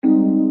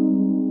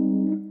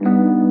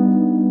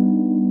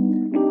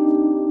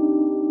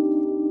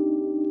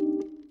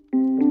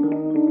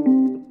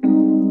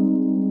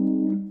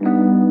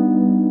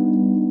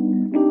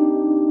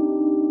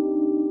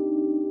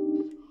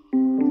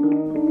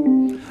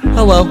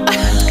Hello.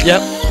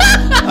 Yep.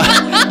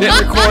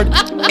 Didn't record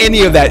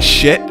any of that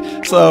shit.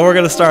 So we're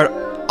going to start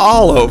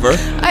all over.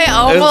 I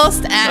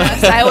almost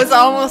asked. I was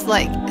almost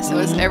like, so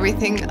is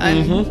everything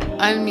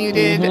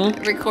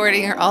unmuted,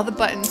 recording, or all the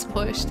buttons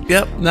pushed?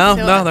 Yep. No,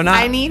 they're not.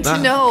 I need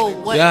to know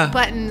what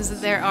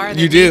buttons there are that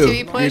need to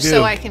be pushed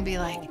so I can be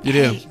like,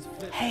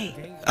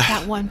 hey,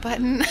 that one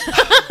button.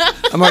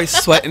 I'm already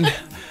sweating.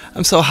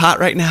 I'm so hot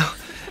right now.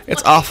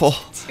 It's awful.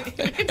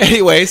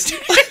 Anyways.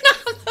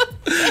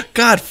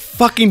 God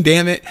fucking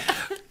damn it.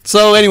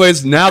 So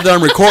anyways, now that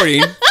I'm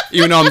recording,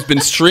 even though I've been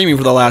streaming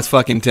for the last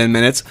fucking 10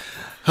 minutes,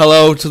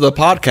 hello to the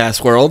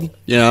podcast world,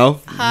 you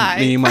know. Hi.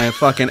 Me and my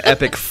fucking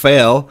epic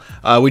fail.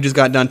 We just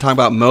got done talking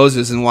about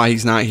Moses and why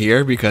he's not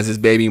here because his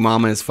baby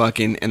mama is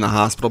fucking in the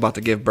hospital about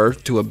to give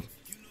birth to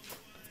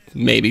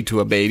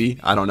a baby.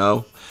 I don't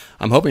know.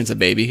 I'm hoping it's a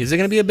baby. Is it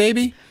going to be a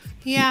baby?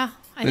 Yeah.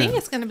 I think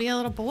it's going to be a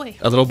little boy.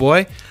 A little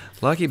boy?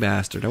 Lucky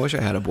bastard. I wish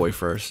I had a boy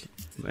first.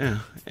 Yeah.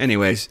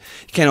 Anyways,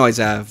 you can't always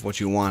have what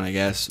you want, I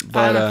guess.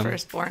 But, I'm a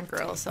firstborn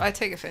girl, so I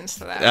take offense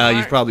to that.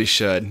 You probably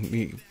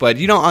should. But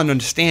you don't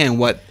understand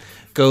what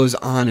goes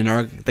on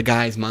in the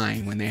guy's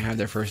mind when they have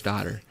their first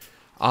daughter.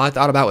 All I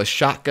thought about was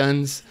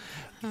shotguns,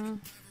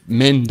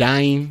 men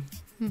dying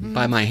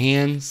by my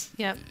hands.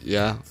 Yep.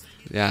 Yeah,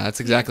 that's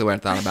exactly what I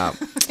thought about.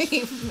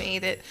 You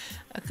made it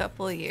a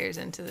couple of years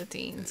into the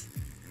teens.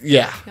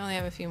 Yeah. You only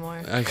have a few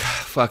more.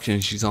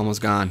 Fucking, she's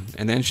almost gone.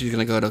 And then she's going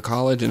to go to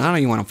college, and I don't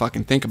even want to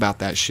fucking think about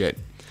that shit.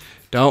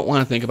 Don't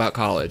want to think about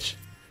college.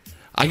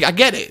 I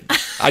get it.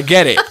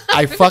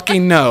 I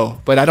fucking know,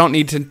 but I don't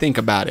need to think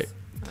about it.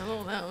 I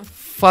don't know.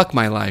 Fuck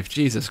my life.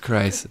 Jesus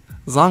Christ.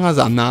 As long as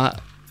I'm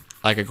not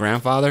like a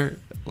grandfather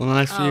in the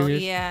next few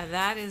years. Oh, yeah.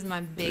 That is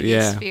my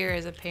biggest fear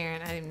as a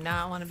parent. I do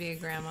not want to be a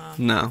grandma.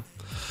 No.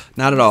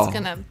 Not at all.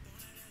 He's going to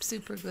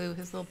super glue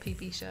his little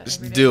pee-pee shut.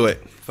 Just do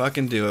it.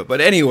 Fucking do it.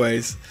 But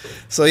anyways,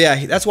 so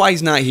yeah, that's why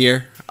he's not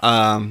here.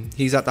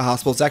 He's at the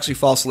hospital. It's actually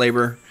false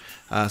labor.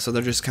 So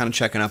they're just kind of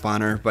checking up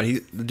on her. But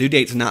the due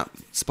date's not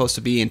supposed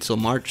to be until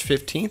March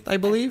 15th, I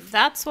believe.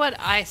 That's what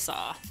I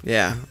saw.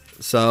 Yeah.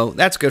 So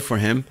that's good for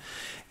him.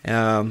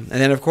 And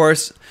then, of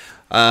course,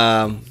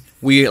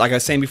 we, like I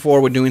was saying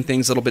before, we're doing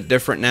things a little bit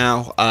different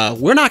now.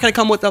 We're not going to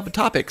come with up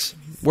topics.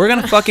 We're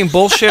going to fucking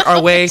bullshit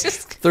our way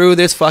through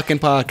this fucking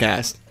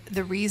podcast.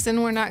 The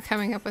reason we're not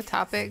coming up with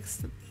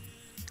topics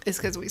is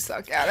because we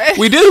suck at it.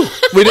 We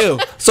do.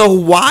 So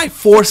why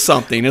force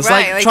something? It's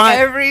like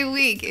every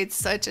week, it's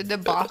such a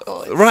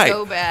debacle. It's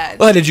so bad.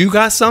 Well, did you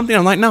got something?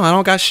 I'm like, no, I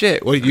don't got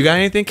shit. Well, you got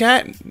anything,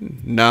 Kat?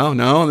 No.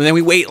 And then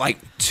we wait like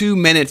 2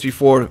 minutes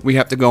before we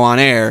have to go on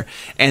air,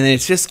 and then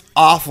it's just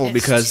awful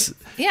because...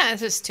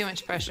 it's just too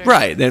much pressure.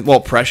 Right. Then,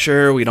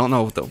 pressure. We don't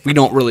know. We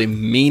don't really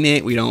mean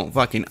it. We don't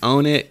fucking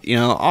own it. You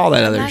know, all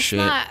that other shit.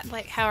 That's not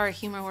like how our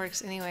humor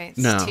works anyway.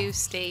 It's too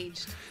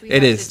staged. We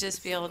have to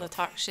just be able to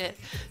talk shit.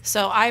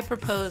 So I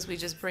propose we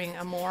just bring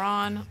a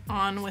moron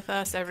on with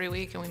us every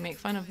week and we make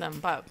fun of them.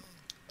 But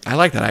I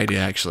like that idea,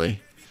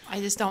 actually. I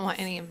just don't want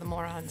any of the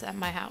morons at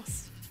my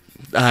house.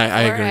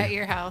 I agree. Or at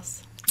your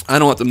house. I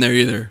don't want them there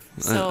either.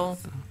 So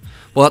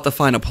we'll have to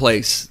find a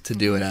place to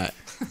do it at.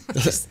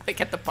 Just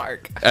like at the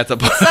park. At the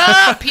park. What's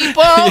up,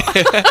 people?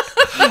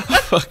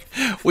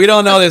 We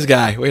don't know this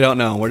guy. We don't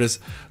know him. We're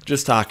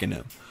just talking to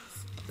him.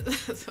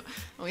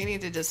 We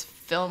need to just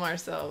film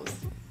ourselves.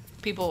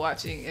 People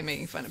watching and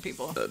making fun of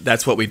people.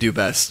 That's what we do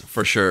best,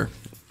 for sure.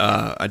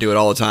 I do it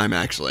all the time,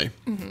 actually.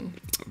 Mm-hmm.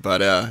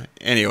 But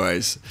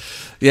anyways,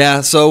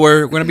 yeah, so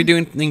we're going to be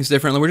doing things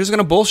differently. We're just going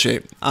to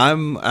bullshit.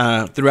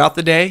 Throughout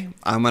the day,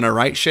 I'm going to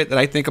write shit that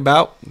I think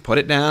about, put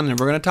it down, and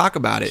we're going to talk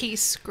about it. He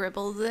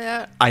scribbled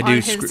it on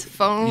his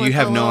phone. You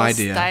have no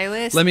idea.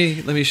 Stylus. Let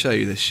me show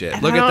you this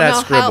shit. Look at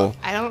that scribble.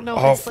 I don't know.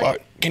 Oh, fuck.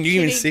 Like, can you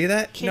even see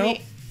that? No.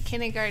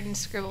 Kindergarten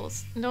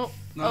scribbles. Nope.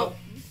 No. Oh,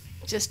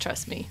 just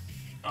trust me.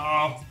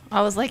 Oh.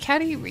 I was like, how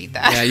do you read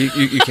that? Yeah,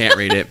 you can't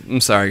read it.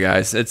 I'm sorry,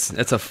 guys. It's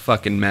a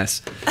fucking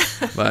mess.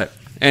 But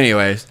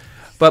anyways,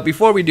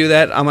 before we do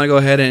that, I'm gonna go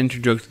ahead and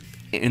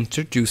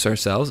introduce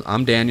ourselves.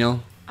 I'm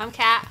Daniel. I'm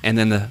Kat. And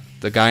then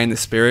the guy in the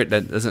spirit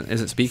that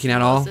isn't speaking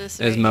at all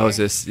is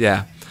Moses.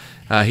 Here.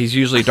 Yeah, he's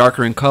usually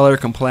darker in color,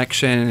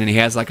 complexion, and he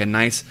has like a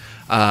nice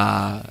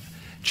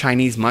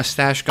Chinese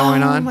mustache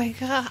going on. Oh my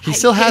god. He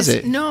still has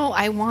it. No,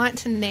 I want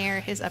to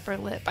nair his upper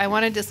lip. I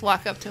want to just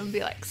walk up to him and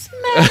be like,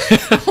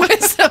 smack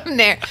with some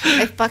nair.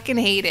 I fucking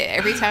hate it.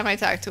 Every time I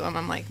talk to him,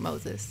 I'm like,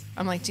 Moses.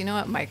 I'm like, do you know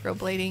what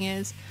microblading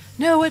is?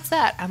 No, what's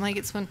that? I'm like,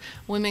 it's when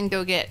women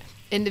go get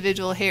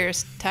individual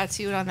hairs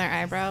tattooed on their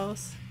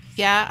eyebrows.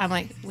 Yeah, I'm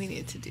like, we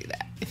need to do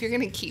that. If you're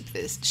gonna keep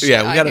this shit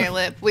on your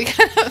lip, we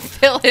gotta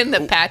fill in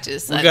the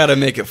patches. Son. We gotta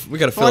make it. We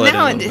gotta fill it in.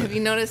 Well, now have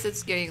you noticed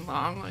it's getting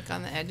long, like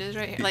on the edges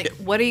right here? Like,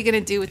 what are you gonna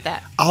do with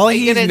that? All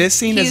he's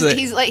missing is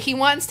he's like he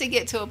wants to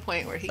get to a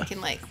point where he can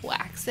like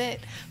wax it,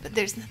 but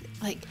there's nothing.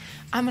 Like,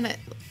 I'm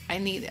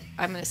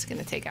just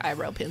gonna take an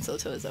eyebrow pencil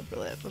to his upper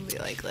lip and be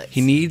like, let's.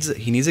 He needs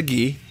a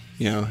gi.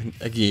 You know,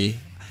 a gi.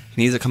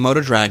 He needs a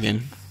Komodo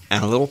dragon.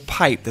 and a little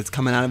pipe that's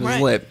coming out of his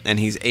Right. lip, and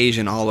he's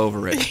Asian all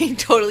over it. He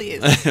totally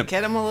is.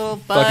 Get him a little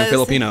buzz. Fucking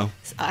Filipino.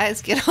 His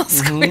eyes get all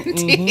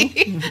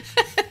squinty.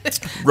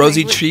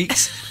 Rosy Like,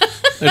 cheeks.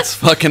 It's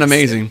fucking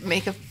amazing.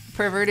 Make a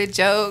perverted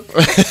joke.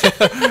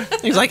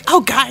 He's like,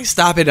 oh, guys,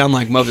 stop it. I'm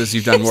like, Moses,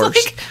 you've done It's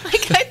worse.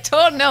 like, I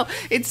don't know.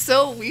 It's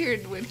so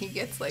weird when he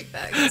gets like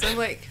that. Because I'm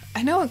like,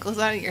 I know what goes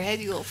on in your head,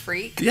 you little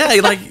freak. Yeah,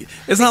 like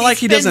it's not like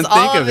he doesn't spends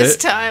think all of his it.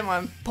 time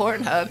on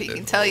Pornhub. He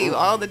can tell you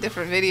all the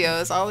different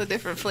videos, all the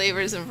different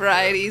flavors and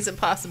varieties and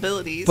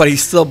possibilities. But he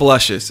still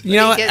blushes. You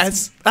know, he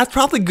gets- that's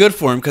probably good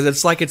for him because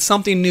it's like it's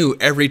something new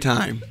every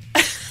time.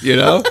 You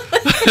know?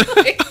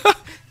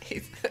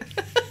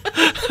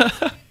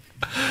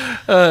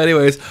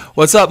 Anyways,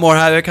 what's up, More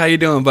Havoc? How you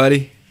doing,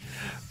 buddy?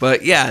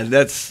 But yeah,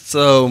 that's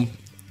so.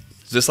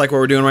 Just like what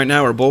we're doing right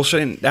now, we're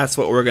bullshitting. That's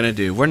what we're gonna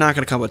do. We're not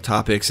gonna come up with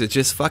topics. It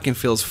just fucking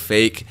feels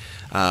fake.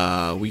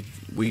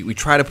 We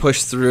try to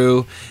push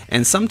through,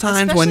 and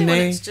sometimes Especially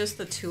when it's just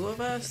the two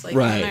of us. Like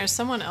Right. when there's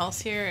someone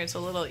else here, it's a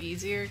little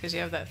easier because you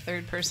have that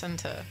third person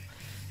to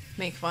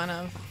make fun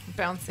of,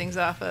 bounce things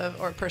off of,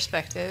 or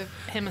perspective.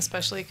 Him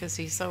especially because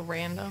he's so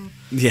random.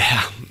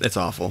 yeah, it's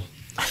awful.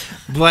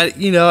 But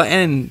you know,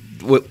 and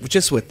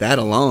just with that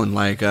alone,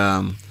 like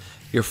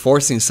you're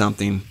forcing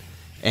something,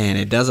 and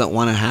it doesn't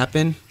want to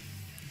happen.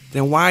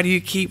 Then why do you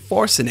keep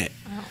forcing it?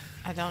 Oh,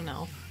 I don't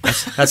know.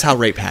 That's how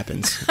rape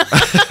happens.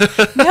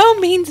 No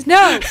means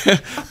no.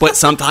 But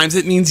sometimes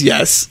it means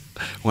yes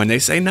when they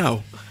say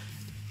no.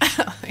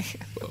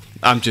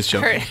 I'm just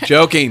joking.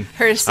 Joking.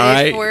 Her safe all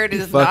right? word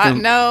is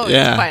Fucking- not no.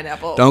 It's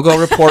pineapple. Don't go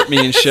report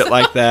me and shit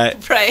like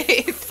that.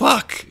 Right.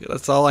 Fuck.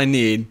 That's all I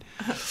need.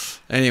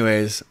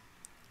 Anyways.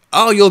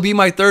 Oh, you'll be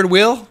my third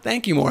wheel?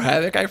 Thank you, More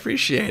Havoc. I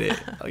appreciate it.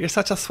 Oh, you're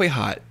such a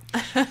sweetheart.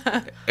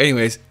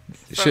 Anyways.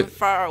 From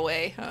far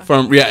away.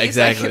 Huh? Yeah, He's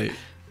exactly.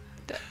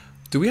 like-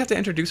 Do we have to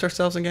introduce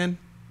ourselves again?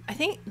 I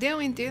think, didn't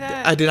we do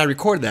that? Did I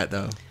record that,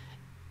 though?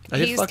 I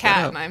did He's fuck that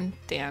Kat up. and I'm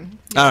Dan.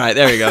 All right,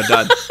 there you go.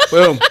 Done.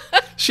 Boom.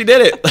 She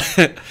did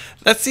it.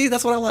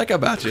 That's what I like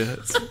about you.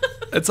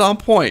 It's on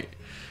point.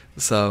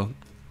 So,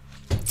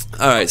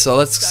 all right. So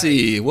let's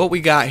see what we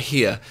got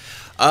here.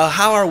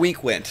 How our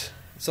week went.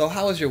 So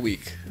how was your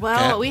week? Well,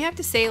 Kat? we have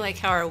to say like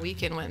how our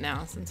weekend went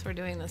now since we're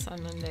doing this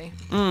on Monday.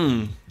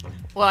 Mm,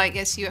 Well, I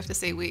guess you have to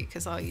say week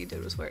because all you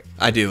did was work.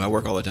 I do. I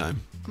work all the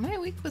time. My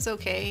week was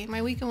okay.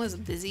 My weekend was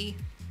busy,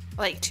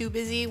 like too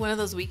busy. One of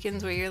those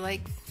weekends where you're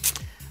like,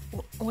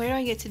 where do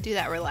I get to do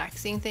that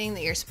relaxing thing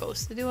that you're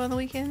supposed to do on the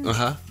weekends?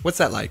 What's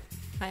that like?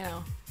 I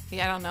know.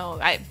 Yeah, I don't know.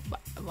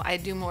 I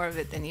do more of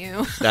it than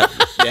you. Yeah,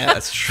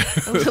 that's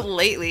true.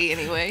 Lately,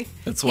 anyway.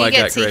 That's why I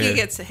got gray He hair.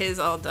 gets his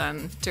all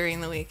done during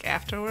the week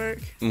after work,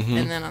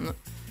 and then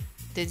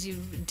did you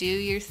do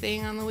your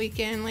thing on the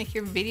weekend, like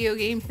your video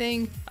game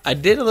thing? I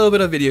did a little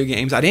bit of video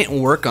games. I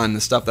didn't work on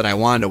the stuff that I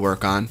wanted to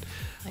work on,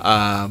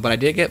 but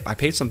I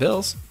paid some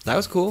bills. That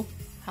was cool.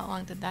 How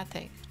long did that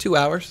take? 2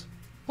 hours.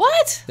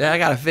 What? Yeah, I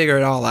gotta figure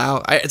it all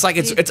out. It's You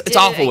did it's it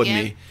awful with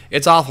again? me.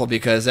 It's awful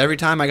because every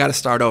time I gotta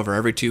start over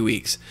every 2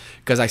 weeks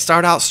because I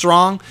start out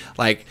strong,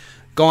 like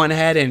going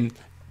ahead and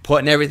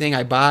putting everything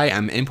I buy,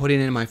 I'm inputting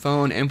in my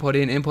phone,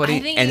 inputting, think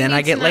and you then I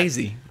need get to not-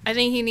 lazy. I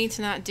think you need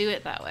to not do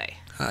it that way.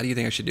 How do you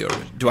think I should do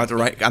it? Do I have to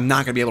write? I'm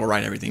not gonna be able to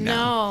write everything down.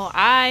 No,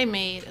 I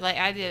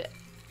did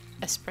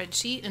a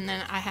spreadsheet, and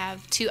then I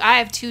have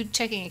two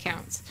checking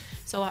accounts.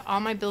 So all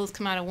my bills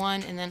come out of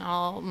one, and then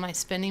all my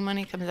spending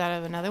money comes out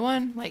of another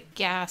one, like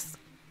gas,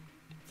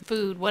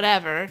 food,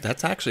 whatever.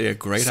 That's actually a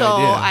great So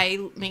idea.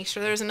 I make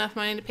sure there's enough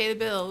money to pay the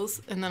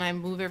bills, and then I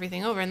move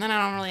everything over, and then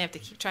I don't really have to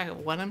keep track of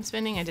what I'm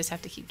spending. I just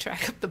have to keep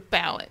track of the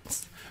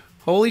balance.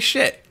 Holy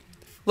shit!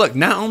 Look,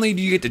 not only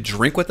do you get to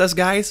drink with us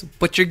guys,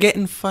 but you're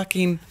getting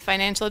fucking.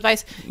 Financial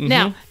advice. Mm-hmm.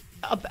 Now,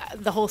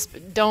 the whole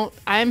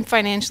I'm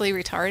financially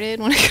retarded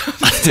when it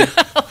comes to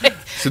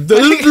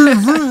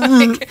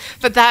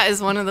but that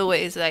is one of the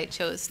ways that I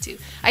chose to.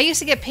 I used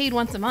to get paid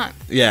once a month,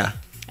 Yeah.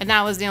 and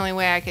that was the only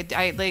way I could.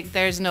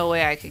 There's no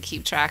way I could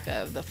keep track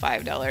of the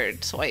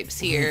 $5 swipes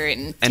here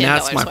and $10 And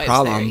that's my swipes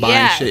problem. there. I'm buying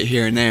Yeah. shit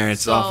here and there.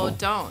 It's So awful.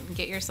 don't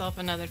get yourself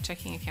another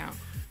checking account,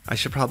 I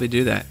should probably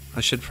do that.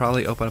 I should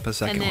probably open up a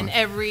second and then one.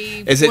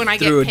 every Is it when I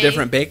get through a paid,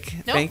 different bank?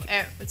 Nope,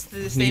 it's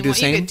the You same do one. the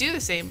same? You could do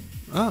the same.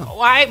 Oh.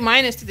 Well,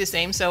 mine is the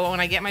same. So when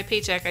I get my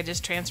paycheck, I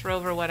just transfer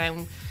over what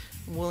I'm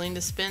willing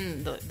to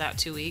spend that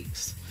 2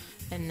 weeks,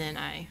 and then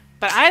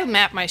But I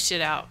map my shit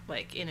out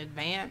like in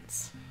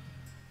advance.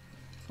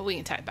 But we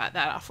can talk about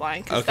that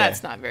offline because Okay.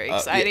 that's not very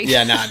exciting.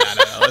 Yeah, no.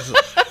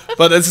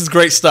 But this is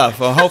great stuff.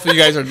 Well, hopefully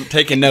you guys are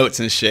taking notes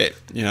and shit.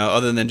 You know,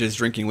 other than just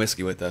drinking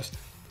whiskey with us.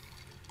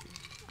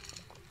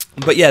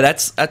 But yeah,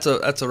 that's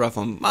a rough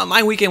one.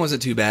 My weekend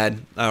wasn't too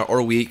bad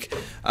or week.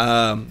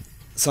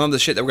 Some of the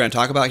shit that we're going to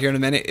talk about here in a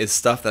minute is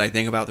stuff that I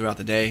think about throughout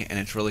the day, and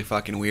it's really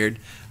fucking weird.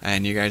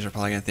 And you guys are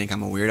probably going to think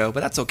I'm a weirdo,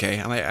 but that's okay.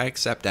 I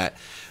accept that.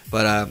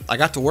 But I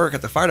got to work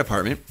at the fire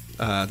department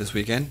this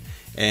weekend,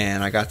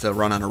 and I got to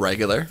run on a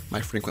regular, my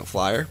frequent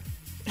flyer.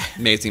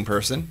 Amazing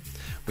person.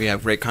 We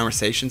have great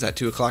conversations at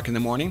 2 o'clock in the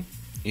morning,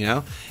 you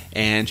know,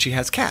 and she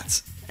has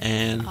cats.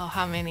 And Oh,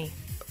 how many?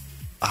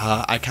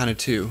 I counted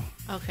 2.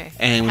 Okay.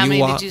 And how when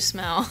many you did you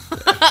smell?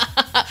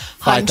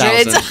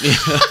 5,000.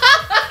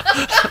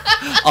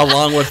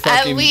 Along with At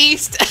fucking,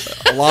 least.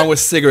 along with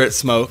cigarette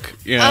smoke,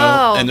 you know,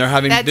 Oh, and they're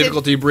having that did-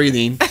 difficulty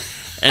breathing,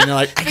 and they're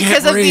like, I can't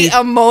Because of breathe. the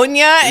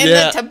ammonia and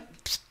Yeah. the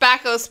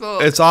tobacco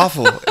smoke. It's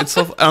awful. It's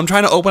so. I'm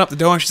trying to open up the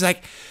door, and she's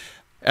like,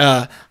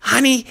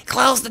 "Honey,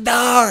 close the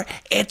door.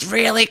 It's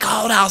really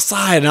cold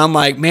outside." And I'm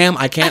like, "Ma'am,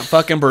 I can't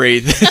fucking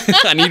breathe.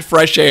 I need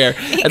fresh air."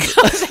 He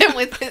comes in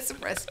with his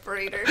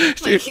respirator,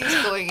 like he's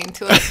going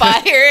into a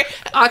fire,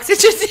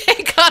 oxygen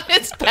tank on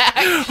his back.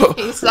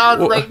 He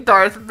sounds like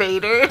Darth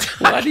Vader.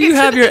 Why do you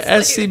have your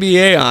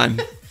SCBA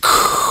on?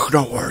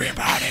 Don't worry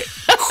about it.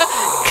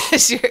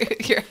 Because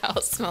your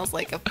house smells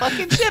like a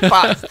fucking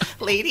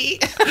shitbox, lady.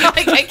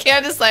 Like, I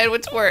can't decide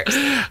what's worse.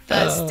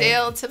 The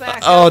stale tobacco.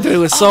 Oh, dude, it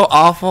was so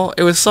awful.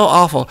 It was so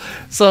awful.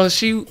 So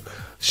she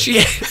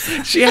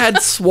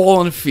had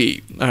swollen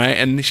feet, all right,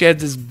 and she had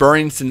this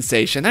burning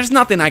sensation. There's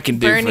nothing I can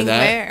do for Burning that.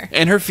 where?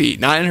 In her feet,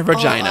 not in her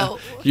vagina. Oh,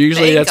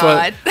 Usually, thank that's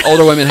God. what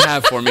older women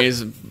have for me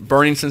is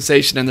burning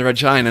sensation in the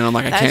vagina, and I'm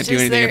like, I That's can't do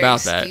just anything their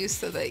about that. excuse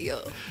so that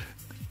you'll.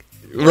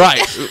 Right?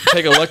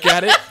 Take a look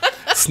at it,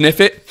 sniff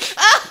it.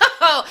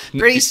 Oh,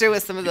 pretty sure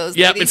with some of those.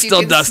 Yep, ladies, it's you still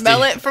can dusty.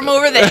 Smell it from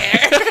over there.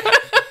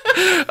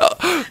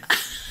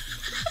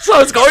 So I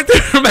was going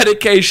through her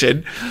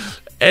medication,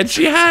 and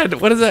she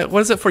had what is that? What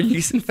is it for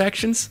yeast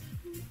infections?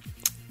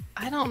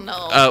 I don't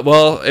know.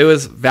 Well, it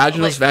was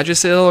vaginal Like-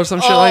 Vagisil or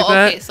some shit like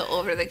that. Okay, so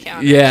over the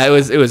counter. Yeah, it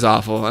was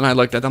awful. And I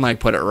looked at them, like,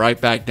 put it right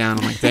back down.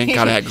 I'm like, thank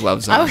God I had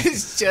gloves on. I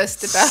was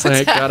just about Thank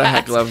to God I had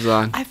ask. gloves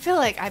on. I feel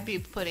like I'd be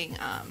putting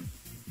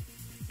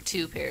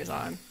 2 pairs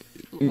on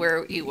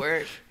where you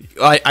work.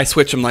 I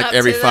switch them like Up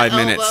every to the 5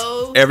 minutes.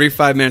 elbow. Every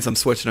 5 minutes, I'm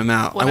switching them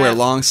out. When I wear I-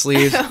 long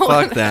sleeves.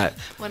 Fuck that.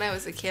 When I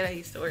was a kid, I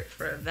used to work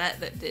for a vet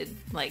that did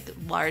like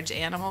large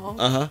animal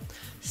Uh-huh.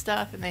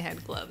 stuff, and they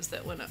had gloves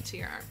that went up to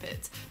your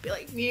armpits. Be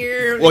like,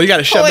 near. Well, you got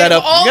to shove that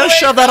up. You got to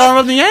shove that arm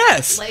up in the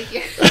ass. Like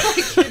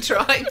you're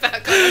drawing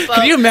back on the boat.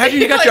 Can you imagine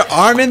you got your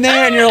arm in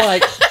there and you're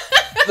like,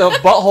 the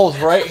butthole's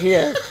right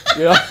here.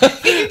 You know?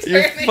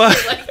 You're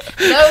like,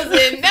 nose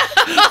in.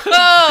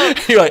 No.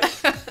 You're like,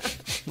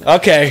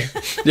 okay.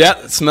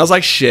 Yeah, it smells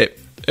like shit.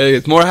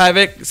 More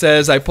Havoc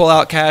says, I pull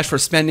out cash for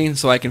spending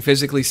so I can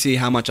physically see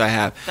how much I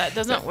have. That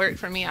doesn't work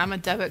for me. I'm a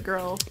debit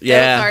girl.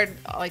 Yeah.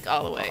 Debit card, like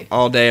all the way.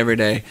 All day, every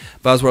day.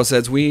 Buzzworld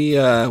says, we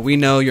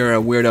know you're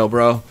a weirdo,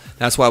 bro.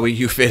 That's why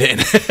you fit in.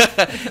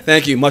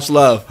 Thank you. Much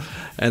love.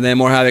 And then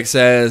More Havoc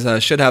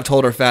says, should have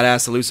told her fat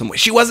ass to lose some weight.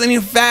 She wasn't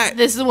even fat.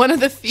 This is one of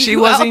the few. She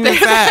wasn't out even there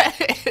fat.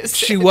 that is.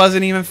 She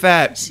wasn't even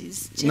fat.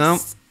 She's just No.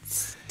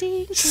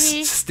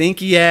 stinky.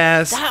 Stinky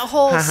ass. That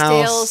whole house.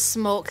 stale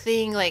smoke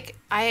thing, like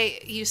I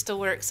used to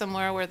work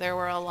somewhere where there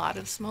were a lot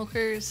of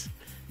smokers,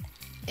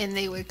 and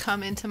they would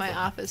come into my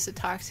office to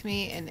talk to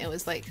me, and it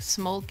was like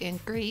smoke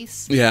and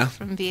grease Yeah.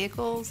 from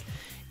vehicles,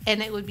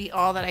 and it would be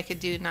all that I could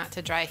do not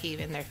to dry heave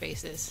in their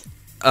faces.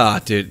 Oh,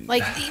 dude.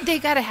 Like they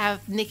gotta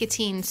have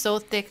nicotine so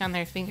thick on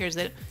their fingers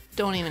that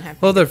don't even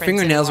have. Well, their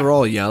fingerprints fingernails anymore. are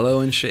all yellow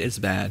and shit. It's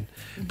bad.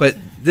 But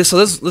this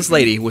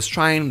lady was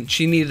trying.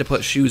 She needed to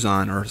put shoes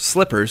on, or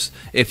slippers,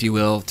 if you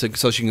will,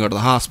 so she can go to the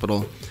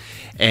hospital.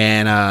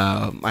 And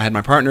I had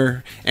my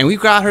partner, and we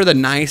got her the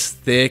nice,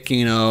 thick,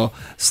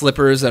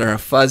 slippers that are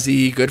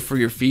fuzzy, good for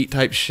your feet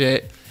type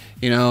shit,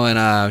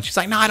 And she's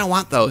like, "No, I don't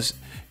want those."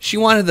 She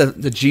wanted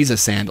the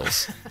Jesus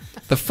sandals,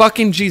 the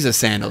fucking Jesus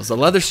sandals, the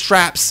leather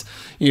straps,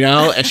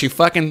 And she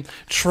fucking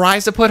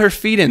tries to put her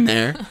feet in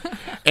there,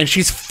 and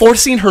she's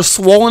forcing her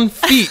swollen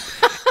feet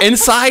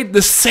inside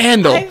the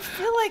sandal. I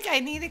feel like I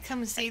need to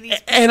come see these.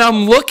 And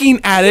I'm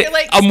looking at it. You're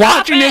like, I'm "Stop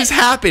watching it." this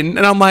happen,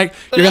 and I'm like,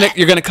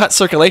 "You're gonna cut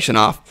circulation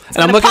off." And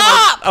I'm gonna looking.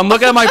 pop. I'm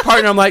looking at my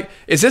partner. I'm like,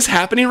 "Is this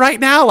happening right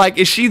now? Like,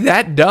 is she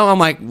that dumb?" I'm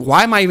like,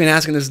 "Why am I even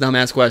asking this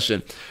dumbass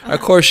question?"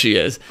 Of course she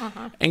is.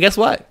 And guess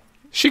what?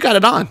 She got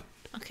it on,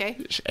 Okay.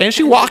 and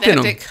she walked in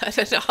Then them. to cut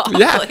it off.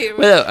 Yeah, Like,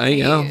 well,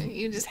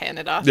 you just hand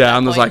it off. Yeah, at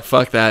I'm that just point. like,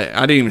 fuck that.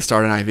 I didn't even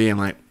start an IV. I'm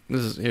like,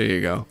 here you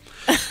go.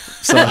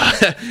 So,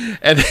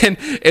 and then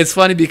it's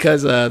funny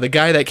because the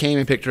guy that came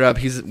and picked her up,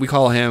 we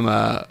call him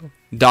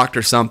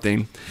Dr.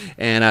 Something,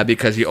 and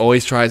because he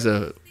always tries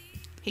to,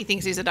 He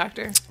thinks he's a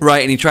doctor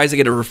right, and he tries to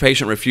get a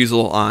patient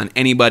refusal on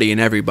anybody and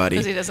because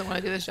everybody. he doesn't want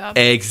to do his job.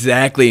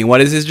 Exactly. And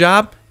what is his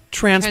job?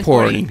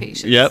 Transporting.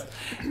 patients. Yep.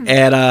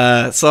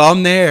 And so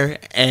I'm there,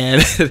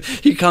 and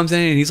he comes in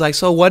and he's like,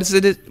 "So what is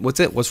it?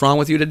 What's wrong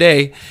with you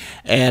today?"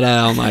 And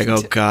I'm like,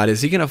 "Oh God,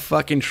 is he gonna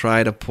fucking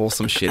try to pull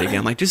some shit again?"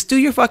 I'm like, just do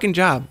your fucking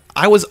job.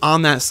 I was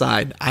on that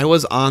side. I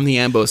was on the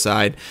ambo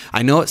side.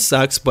 I know it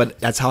sucks, but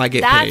that's how I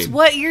get That's paid.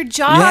 what your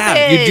job Yeah,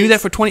 is. you do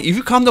that for 20. If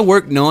you come to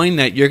work knowing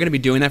that you're gonna be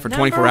doing that for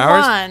 24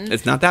 hours, one.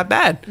 it's not that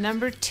bad.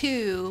 Number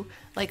 2,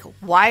 like,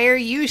 why are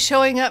you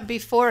showing up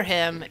before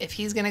him if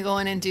he's going to go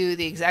in and do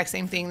the exact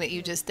same thing that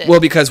you just did? Well,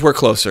 because we're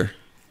closer.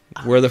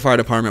 We're the fire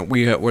department.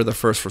 We're the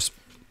first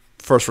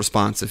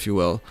response, if you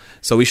will.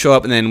 So we show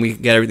up and then we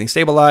get everything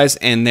stabilized,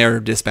 and they're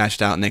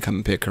dispatched out and they come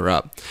and pick her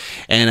up.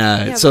 And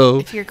Yeah, so,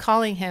 but if you're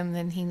calling him,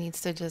 then he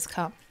needs to just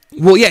come.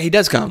 well, yeah, he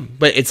does come,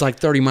 but it's like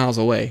 30 miles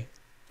away.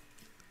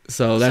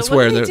 So that's so what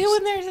where do they there's. do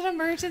when there's an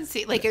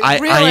emergency? Like it's I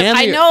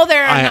I know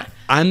they're.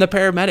 I'm the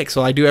paramedic,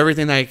 so I do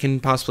everything that I can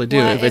possibly do.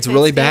 What, If it's if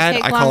really it's gonna bad,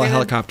 take I call longer a than-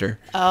 helicopter.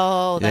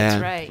 Oh, that's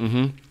Yeah. right.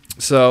 hmm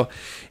So,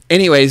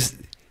 anyways,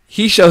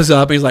 he shows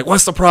up and he's like,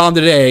 "What's the problem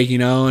today?" You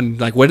know, and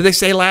like, "What did they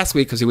say last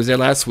week?" Because he was there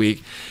last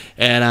week,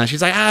 and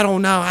she's like, "I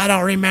don't know, I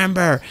don't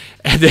remember."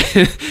 And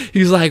then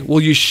he's like,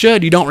 "Well, you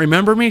should. You don't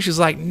remember me?" She's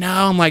like, "No."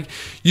 I'm like,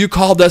 "You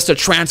called us the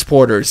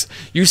transporters.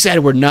 You said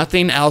we're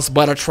nothing else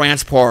but a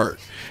transport."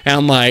 And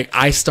I'm like,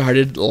 I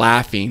started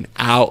laughing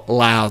out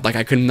loud. Like,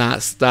 I could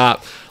not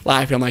stop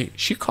laughing. I'm like,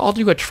 "She called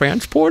you a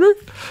transporter?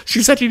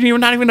 She said you're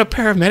not even a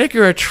paramedic,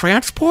 you're a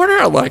transporter?"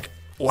 I'm like,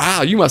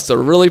 wow, you must have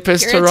really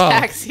pissed You're her a off.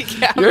 taxi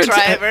cab You're a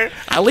driver.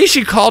 At least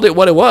she called it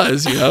what it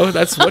was, you know.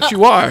 That's what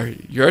you are.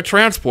 You're a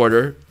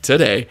transporter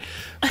today.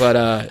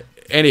 But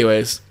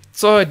anyways,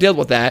 so I dealt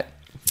with that.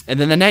 And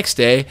then the next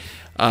day,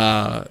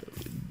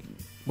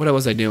 what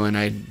was I doing?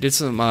 I did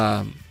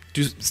some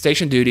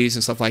station duties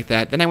and stuff like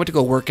that. Then I went to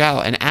go work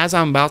out. And as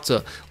I'm about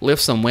to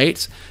lift some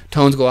weights,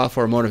 tones go out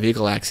for a motor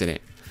vehicle accident.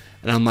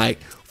 And I'm like,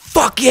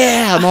 fuck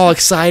yeah, I'm all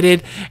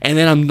excited. And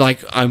then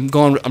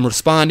I'm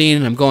responding,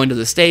 and I'm going to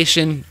the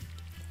station.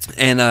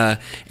 And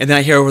then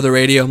I hear over the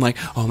radio, I'm like,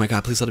 "Oh my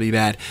God, please let it be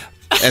bad."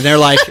 And they're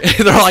like,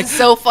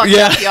 So fucked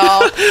yeah. up,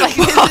 y'all. Like,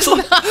 this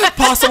is not.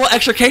 possible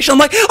extrication. I'm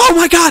like, "Oh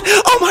my God,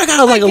 oh my God."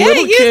 I was like a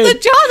little Use kid. the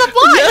jaws of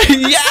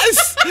life.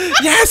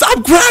 Yeah, yes,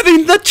 I'm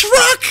grabbing the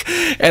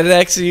truck. And the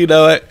next thing you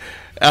know it,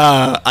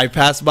 I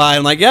pass by.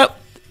 I'm like, "Yep,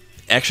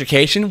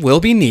 extrication will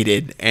be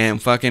needed."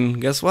 And fucking,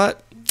 guess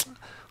what?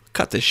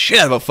 Cut the shit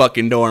out of a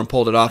fucking door and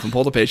pulled it off and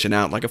pulled the patient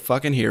out like a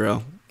fucking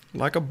hero,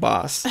 like a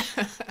boss.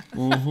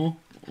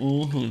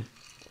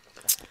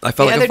 I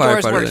felt The like a other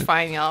doors firefighter. worked then.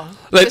 fine, y'all.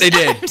 They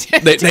did.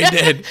 They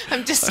did.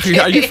 I'm just Are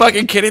kidding. you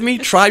fucking kidding me?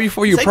 Try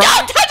before you Like, pry.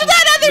 don't touch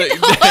that other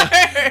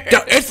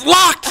door. It's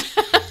locked.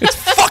 It's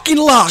fucking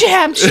locked.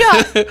 Jam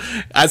shut.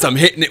 As I'm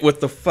hitting it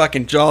with the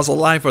fucking jaws of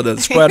life or the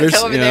spreaders,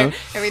 Go over you know. there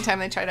every time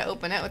they try to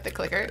open it with the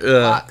clicker.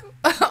 Lock.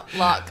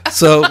 Lock.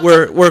 So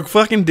we're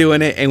fucking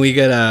doing it, and we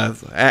get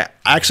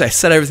actually I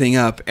set everything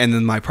up, and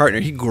then my partner,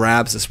 he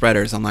grabs the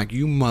spreaders. I'm like,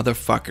 "You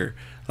motherfucker.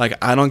 Like,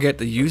 I don't get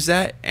to use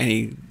that." And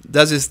he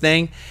does his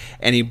thing,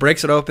 and he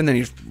breaks it open, and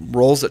he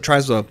rolls it,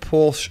 tries to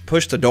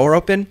push the door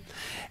open,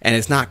 and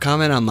it's not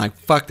coming. I'm like,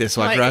 "Fuck this."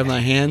 So I Like- grab my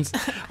hands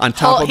on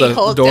top of the He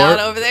holds door. down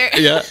over there.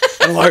 Yeah.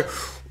 And I'm like,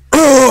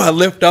 "Oh," I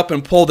lift up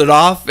and pulled it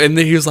off, and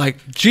then he was like,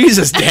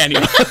 "Jesus,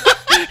 Daniel."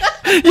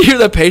 You're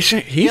the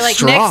patient. He's You're like,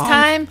 strong. next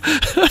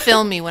time,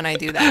 film me when I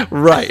do that.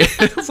 Right.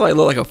 So I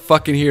look like a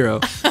fucking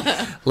hero.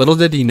 Little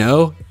did he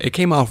know, it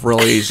came off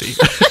real easy.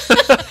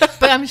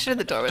 But I'm sure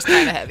the door was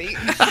kind of heavy.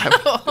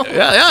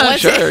 Yeah, Was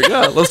sure. it?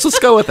 Yeah, let's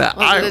just go with that.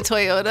 Was it a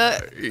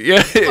Toyota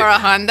Yeah. or a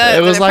Honda?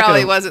 It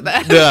probably wasn't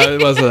that heavy. Yeah,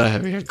 it wasn't that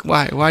heavy.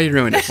 Why you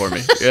ruining it for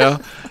me? You know?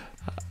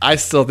 I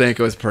still think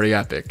it was pretty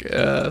epic.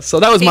 So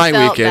that was He my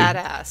felt weekend.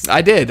 badass.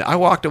 I did. I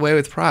walked away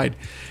with pride.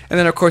 And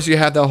then, of course, you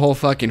have the whole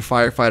fucking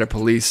firefighter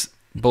police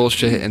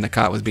bullshit, and the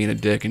cop was being a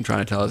dick and trying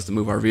to tell us to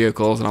move our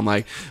vehicles. And I'm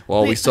like,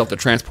 well, we still have to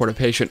transport a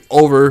patient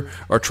over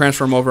or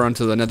transfer him over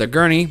onto another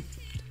gurney.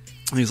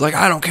 And he's like,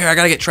 "I don't care. I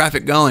got to get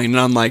traffic going." And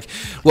I'm like,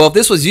 well, if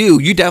this was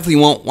you definitely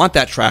won't want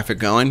that traffic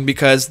going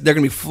because they're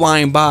going to be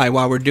flying by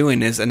while we're doing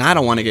this. And I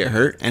don't want to get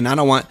hurt. And I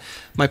don't want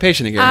my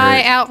patient to get I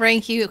hurt.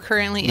 outrank you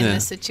currently in Yeah.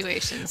 this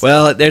situation. So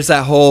Well, there's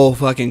that whole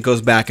fucking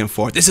goes back and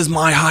forth. This is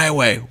my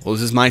highway. Well,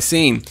 this is my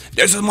scene.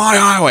 This is my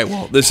highway.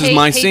 Well, this is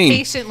my hey, scene.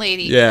 patient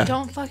lady, Yeah.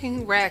 don't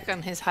fucking wreck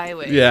on his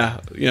highway. Yeah,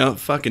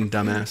 fucking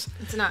dumbass.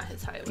 It's not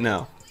his highway.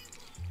 No.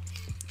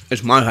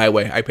 It's my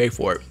highway. I pay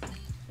for it.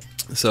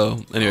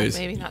 So, anyways.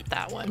 Maybe not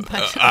that one,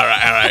 but, All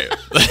right.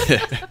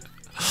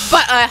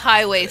 but a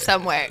highway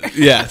somewhere.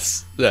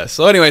 Yes.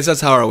 So anyways,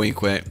 that's how our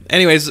week went.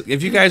 Anyways,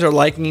 if you guys are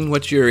liking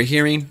what you're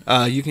hearing,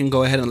 you can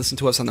go ahead and listen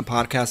to us on the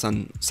podcast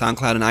on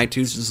SoundCloud and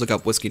iTunes. Just look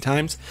up Whiskey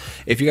Times.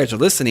 If you guys are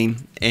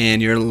listening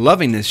and you're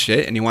loving this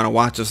shit and you want to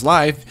watch us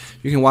live,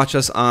 you can watch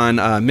us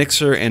on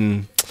Mixer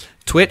and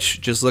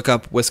Twitch. Just look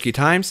up Whiskey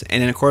Times.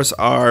 And then, of course,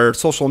 our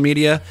social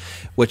media,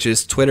 which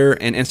is Twitter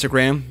and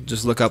Instagram.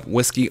 Just look up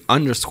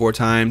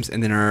Whiskey_Times.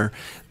 And then our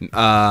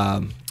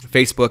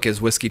Facebook is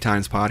Whiskey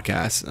Times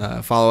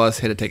Podcast. Follow us,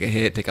 take a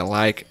hit, take a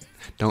like.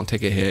 Don't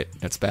take a hit.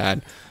 That's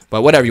bad.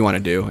 But whatever you want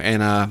to do.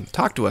 And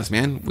talk to us,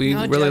 man. We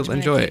No really judgment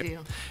enjoy if it. you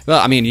do. Well,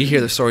 I mean, you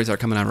hear the stories that are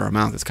coming out of our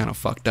mouth. It's kind of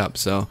fucked up.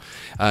 So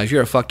if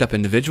you're a fucked up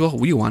individual,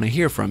 we want to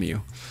hear from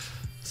you.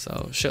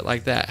 So shit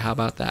like that. How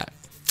about that?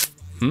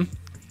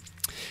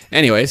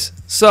 Anyways,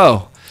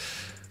 so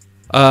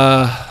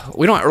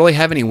we don't really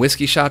have any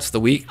whiskey shots of the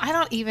week. I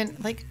don't even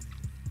like.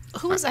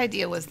 Whose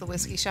idea was the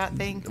whiskey shot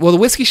thing? Well, the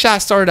whiskey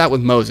shot started out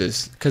with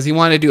Moses because he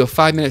wanted to do a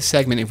 5-minute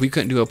segment if we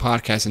couldn't do a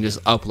podcast and just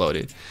upload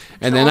it.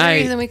 And The then only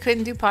reason we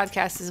couldn't do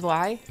podcasts is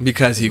why?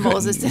 because he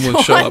Moses couldn't didn't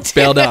would show want up, to.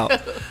 bailed out.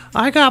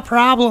 I got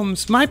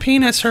problems. My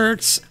penis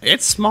hurts.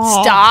 It's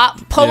small.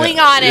 Stop pulling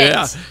on it.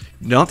 Yeah.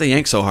 Don't have to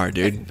yank so hard,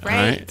 dude. Right.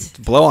 All right.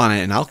 Blow on it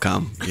and I'll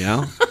come,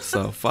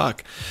 So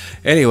fuck.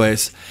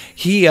 Anyways,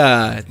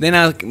 then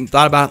I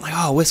thought about like,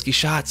 oh, whiskey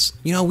shots.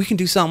 We can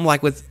do something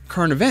like with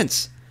current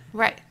events.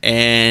 Right.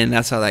 And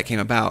that's how that came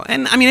about.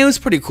 And I mean, it was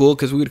pretty cool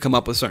because we would come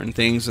up with certain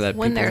things that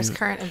When people, there's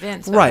current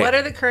events. But Right. what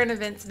are the current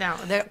events now?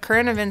 The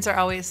current events are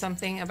always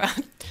something about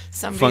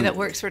somebody Fun- that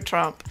works for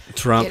Trump.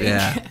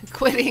 yeah.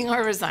 Quitting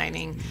or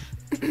resigning.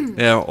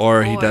 Yeah,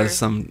 or he Or- does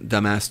some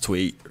dumbass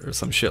tweet or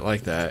some shit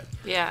like that.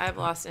 Yeah, I've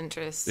lost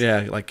interest.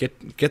 Yeah, like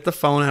get the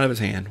phone out of his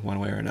hand one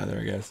way or another,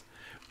 I guess.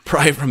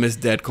 Pry from his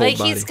dead cold Like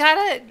body. he's got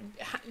a.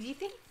 Do you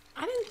think?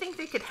 I didn't think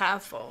they could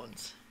have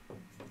phones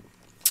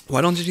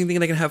Why don't you think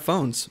they can have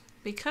phones?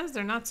 because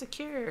they're not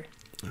secure.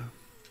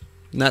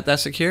 Not that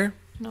secure?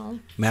 No,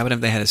 Imagine if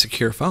they had a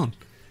secure phone.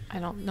 I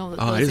don't know. That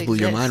Oh, I those just blew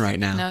your exist. mind right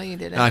now. No, you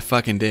didn't. I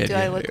fucking did. Do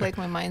I look like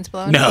my mind's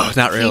blown? No,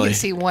 not You really. can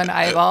see one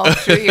eyeball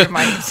through your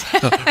mind.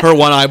 Her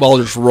one eyeball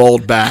just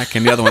rolled back,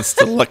 and the other one's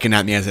still looking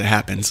at me as it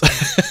happens.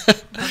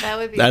 Well, that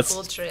would be that's a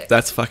cool trick.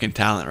 that's fucking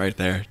talent right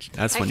there.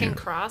 That's I when can you.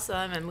 cross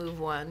them and move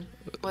one,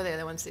 while the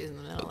other one stays in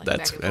the middle. Like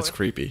That's back and forth.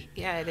 creepy.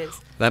 Yeah, it is.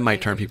 That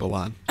might turn people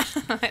on.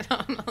 I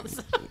don't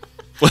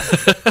know.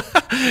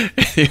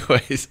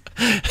 Anyways.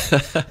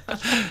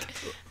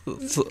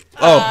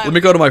 Let me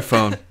go to my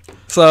phone.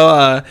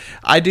 So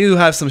I do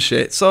have some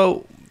shit.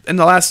 So in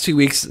the last 2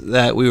 weeks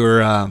that we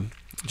were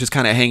just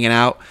kind of hanging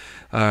out,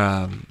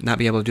 not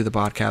be able to do the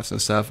podcast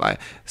and stuff,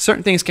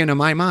 certain things came to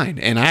my mind,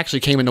 and I actually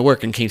came into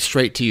work and came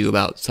straight to you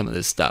about some of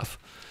this stuff.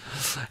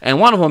 And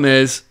one of them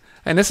is,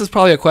 and this is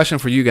probably a question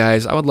for you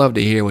guys. I would love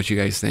to hear what you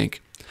guys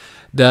think.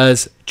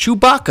 Does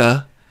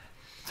Chewbacca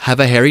have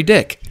a hairy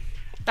dick?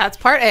 That's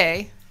part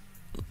A.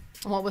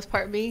 And what was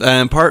part B?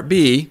 And part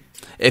B,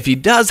 if he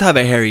does have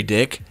a hairy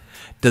dick,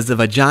 does the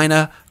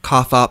vagina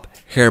cough up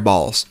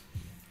hairballs?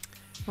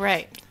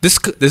 Right. This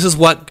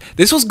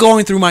was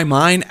going through my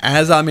mind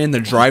as I'm in the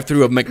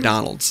drive-through of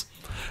McDonald's.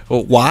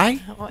 Well, why?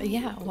 Well,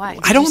 yeah. Why?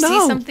 I don't Did you know.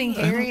 See something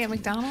hairy at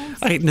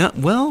McDonald's?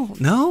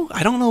 No,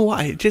 I don't know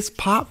why. It just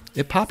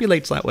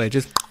populates that way.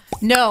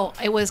 No,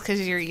 it was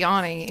because you're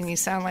yawning and you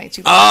sound like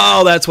Chewbacca.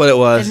 Oh, that's what it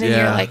was. And then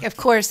yeah. you're like, of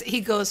course,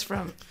 he goes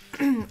from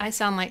I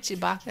sound like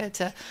Chewbacca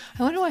to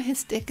I wonder what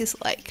his dick is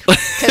like,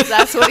 because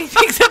that's what he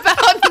thinks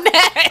about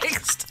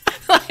next.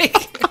 Like,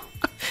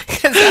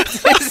 because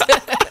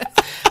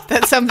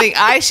that's something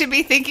I should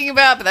be thinking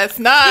about, but that's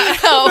not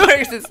how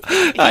it works.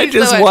 I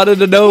just wanted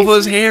to know if it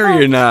was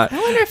hairy or not. I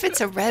wonder if it's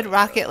a red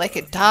rocket like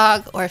a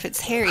dog, or if it's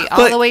hairy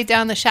all the way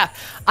down the shaft.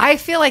 I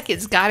feel like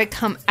it's got to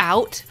come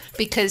out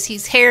because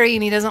he's hairy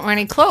and he doesn't wear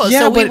any clothes.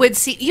 Yeah, so we but- would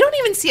see. You don't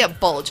even see a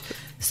bulge.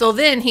 So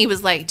then he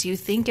was like, "Do you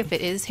think if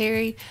it is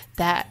hairy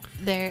that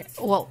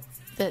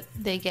that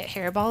they get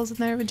hairballs in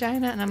their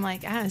vagina?" And I'm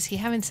like, is he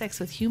having sex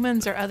with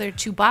humans or other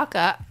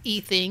Chewbacca-y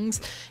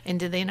things? And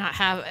do they not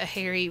have a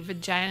hairy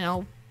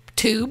vaginal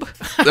tube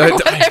or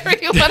whatever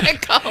you want to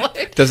call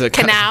it? Does it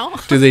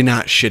canal? Do they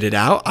not shit it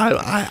out?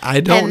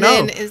 I don't And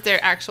know. then is there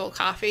actual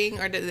coughing,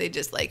 or do they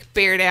just like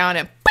bear down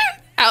and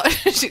out? Or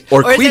is it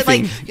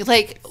queefing.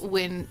 like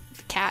when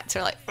cats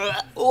are like,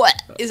 what?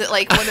 Is it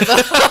like one of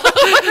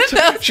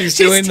those? She's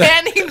doing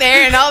standing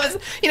there, and all of this,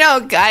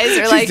 guys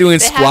are like doing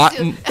they have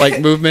squat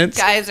like movements.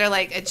 Guys are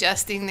like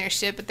adjusting their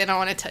shit, but they don't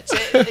want to touch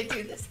it. They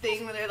do this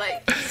thing where they're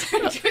like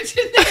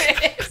twitching their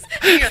hips.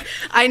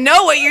 I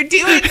know what you're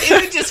doing,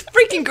 dude. Just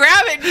freaking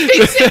grab it and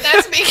fix it.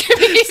 That's making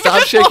me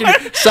Stop shaking.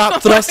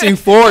 Stop thrusting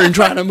forward and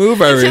trying to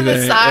move everything. to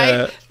the side.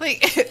 Yeah.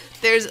 Like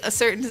there's a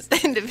certain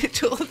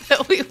individual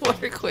that we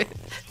work with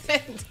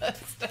that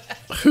does that.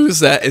 Who's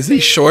that? Is he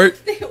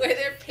short? They wear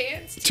their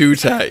pants Too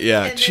tight.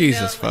 Yeah. And then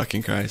Jesus they'll, like,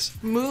 fucking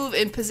Christ. move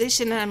in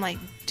position, and I'm like,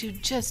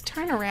 dude, just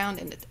turn around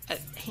and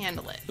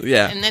handle it.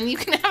 Yeah. And then you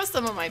can have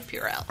some of my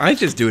Purell. I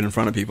just do it in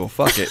front of people.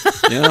 Fuck it.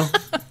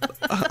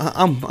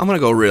 I'm gonna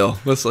go real.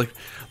 It's like,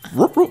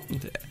 whoop, whoop.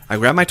 I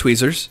grab my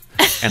tweezers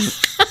and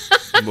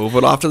move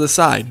it off to the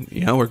side.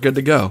 We're good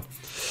to go.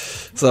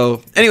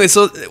 So anyway,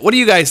 what do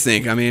you guys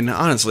think? I mean,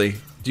 honestly,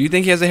 do you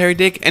think he has a hairy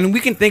dick? And we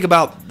can think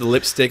about the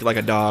lipstick like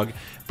a dog,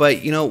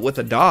 but with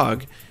a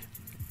dog,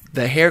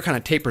 the hair kind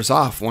of tapers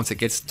off once it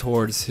gets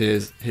towards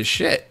his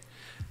shit.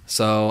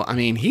 So I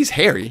mean, he's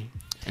hairy,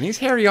 and he's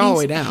hairy all the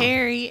way down.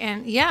 Hairy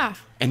and yeah.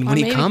 And Or when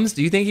he maybe- comes,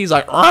 do you think he's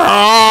like,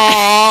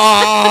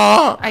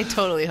 "Ah!" I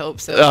totally hope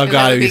so. Oh, 'cause God,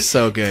 that would it'd be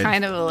so good.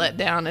 Kind of a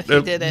letdown if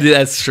he did it.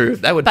 That's true.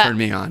 That would But, turn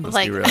me on. Let's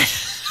like- be real.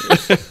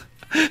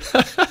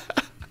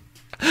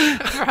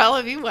 For all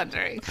of you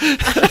wondering,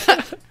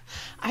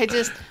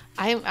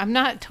 I'm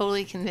not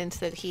totally convinced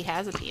that he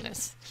has a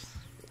penis.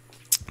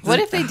 What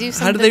if they do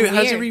something weird?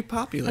 How does it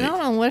repopulate? I don't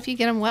know. What if you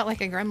get him wet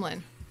like a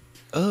gremlin?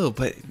 Oh,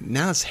 but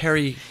now it's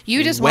hairy.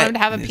 You just want him to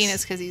have a wetness.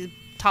 penis because he's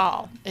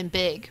tall and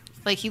big.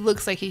 Like he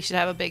looks like he should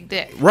have a big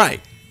dick.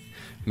 Right.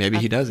 Maybe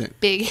he doesn't.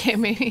 Big.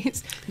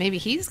 Maybe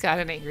he's got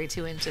an angry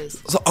 2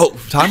 inches. So,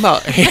 talk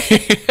about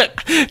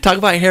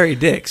hairy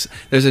dicks.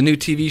 There's a new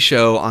TV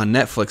show on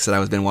Netflix that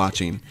I've been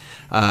watching.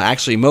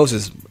 Actually,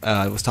 Moses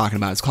was talking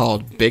about. It's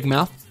called Big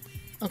Mouth,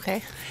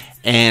 Okay.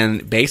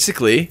 and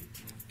basically,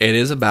 it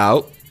is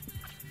about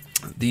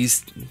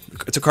these.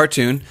 It's a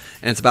cartoon,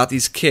 and it's about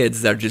these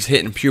kids that are just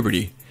hitting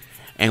puberty,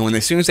 and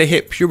as soon as they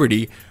hit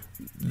puberty,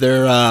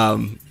 they're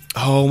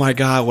oh my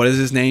god, what is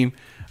his name?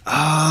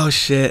 Oh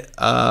shit.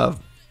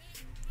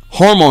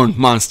 hormone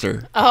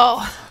monster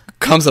Oh,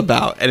 comes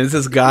about, and it's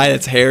this guy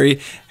that's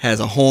hairy, has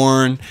a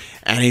horn,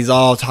 and he's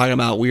all talking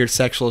about weird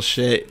sexual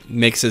shit.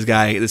 Makes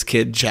this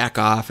kid jack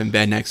off in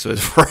bed next to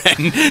his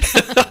friend.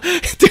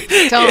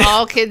 don't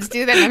all kids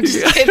do that? I'm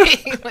just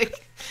kidding.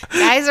 Like,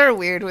 guys are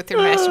weird with their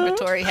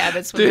masturbatory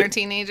habits when they're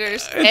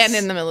teenagers and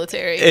in the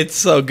military. It's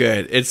so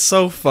good. It's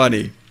so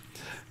funny.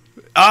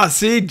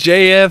 See,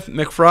 JF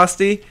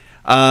McFrosty.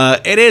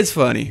 It is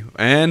funny.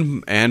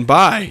 And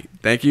bye.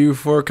 Thank you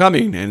for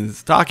coming and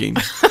talking.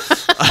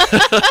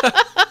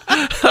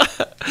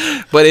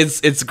 But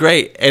it's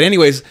great. And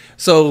anyways,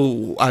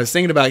 so I was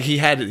thinking about he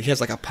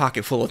has like a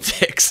pocket full of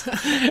dicks,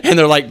 and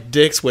they're like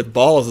dicks with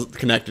balls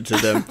connected to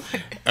them.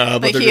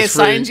 But Like they're he just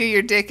assigned free. you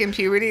your dick in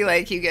puberty,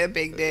 like you get a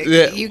big dick.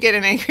 Yeah. You get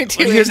an angry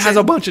He just has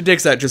a bunch of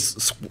dicks that just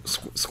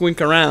squink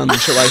around and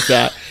shit like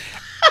that,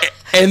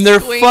 and they're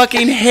Squink.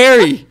 fucking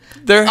hairy.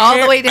 They're All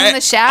the way down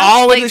the shaft?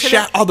 all the way Like to the to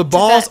shaft, the- all the to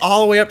balls, the-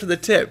 all the way up to the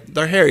tip.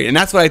 They're hairy, and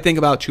that's what I think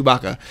about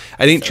Chewbacca.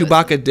 I think So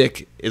Chewbacca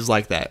dick is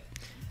like that.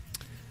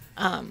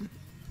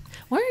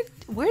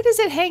 Where does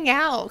it hang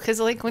out? Because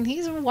like when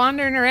he's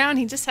wandering around,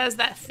 he just has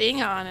that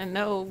thing on and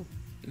no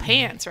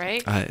pants,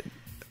 right? I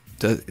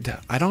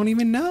don't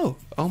even know.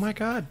 Oh my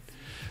god!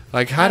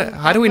 Like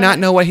how do we not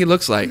know what he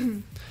looks like?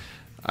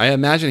 I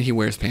imagine he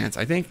wears pants.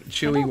 I think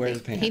Chewie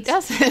wears pants. He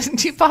doesn't.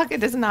 Chewbacca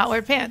does not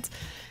wear pants.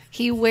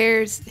 He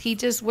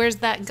just wears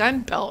that gun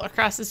belt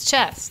across his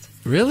chest.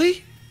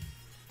 Really?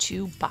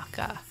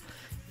 Chewbacca.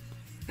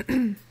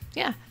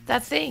 Yeah,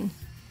 that thing.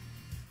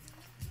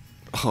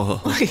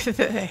 Oh, Look at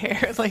the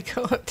hair, like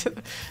go up to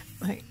the,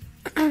 like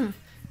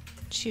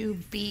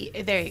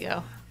Chewie. There you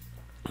go.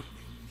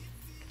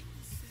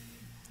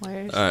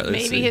 Where's All right, let's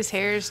maybe see. his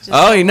hair is just.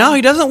 oh no,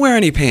 he doesn't wear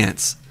any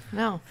pants.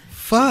 No.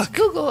 Fuck.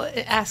 Google.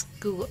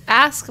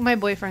 Ask my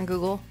boyfriend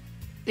Google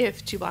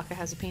if Chewbacca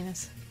has a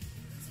penis.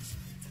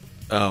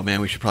 Oh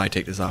man, we should probably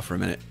take this off for a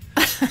minute.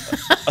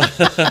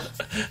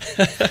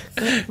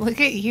 Look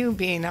at you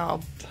being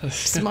all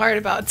smart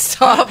about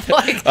stuff.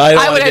 Like I don't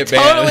I wanna would have get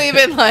banned. totally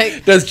been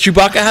like, Does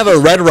Chewbacca have a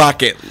red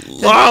rocket?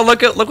 Oh,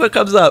 look what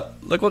comes up.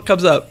 Look what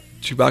comes up.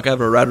 Chewbacca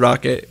have a red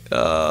rocket.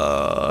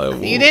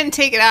 you didn't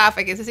take it off.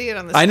 I can see it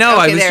on the. I know.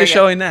 Okay, I was there just we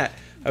go. showing that.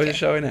 I was just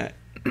showing that.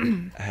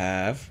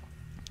 Have.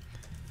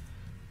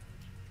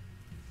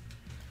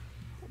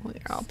 We're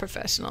all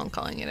professional and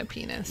calling it a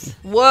penis.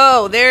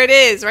 Whoa, there it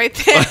is, right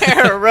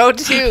there. Row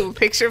 2,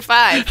 picture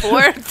 5, 4.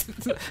 like,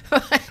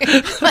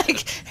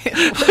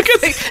 Look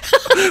at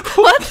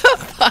what the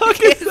fuck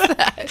is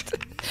that?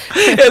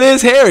 It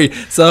is hairy.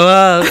 So,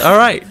 all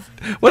right.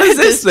 What is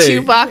this Does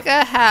thing?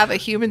 Chewbacca have a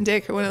human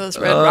dick or one of those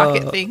red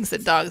rocket things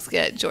that dogs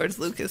get? George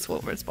Lucas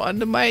won't respond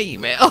to my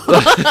email.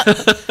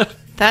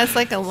 That's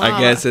like a llama. I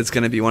guess it's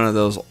gonna be one of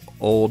those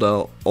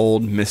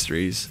old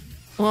mysteries.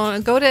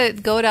 Well, go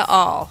to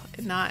all,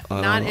 not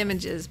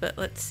images, but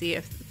let's see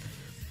if.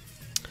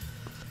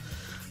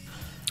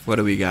 What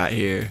do we got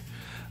here?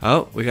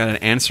 Oh, we got an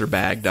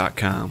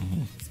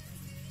answerbag.com.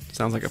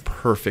 Sounds like a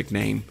perfect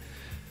name.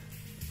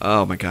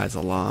 Oh my god, it's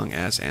a long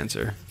ass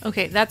answer.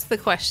 Okay, that's the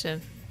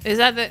question. Is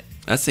that the?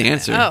 That's the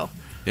answer. Oh.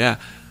 Yeah.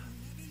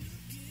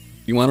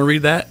 You want to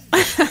read that?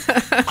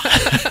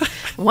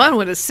 One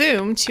would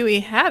assume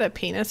Chewie had a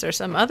penis or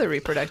some other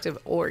reproductive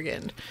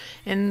organ.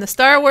 In the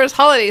Star Wars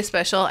Holiday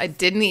Special, I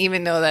didn't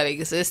even know that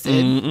existed.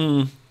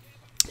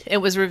 It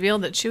was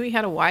revealed that Chewie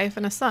had a wife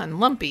and a son,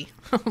 Lumpy.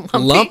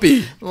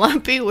 Lumpy.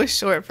 Lumpy was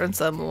short from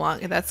some long.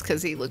 That's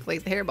because he looked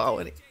like the hairball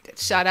when he got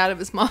shot out of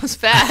his mom's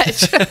vag.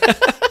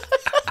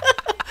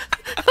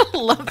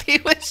 Lumpy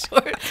was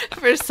short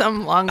for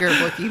some longer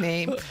bookie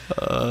name.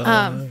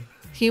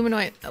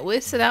 Humanoid.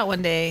 List it out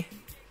one day.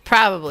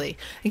 Probably.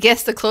 I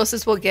guess the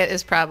closest we'll get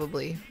is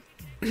probably.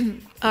 All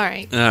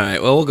right. All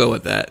right. Well, we'll go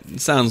with that.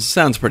 It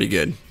sounds pretty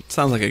good.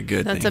 Sounds like a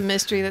good That's thing. a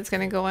mystery that's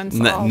going to go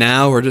unsolved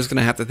Now we're just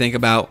gonna have to think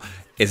about: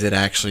 is it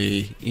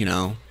actually,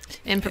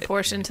 in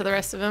proportion to the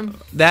rest of them.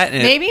 that?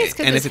 And Maybe it's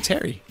 'cause and it's- if it's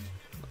hairy,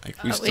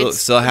 like we It's-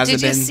 still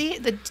hasn't Did you been. see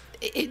the?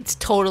 It's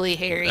totally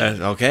hairy.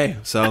 Okay,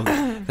 so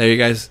there you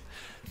guys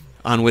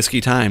on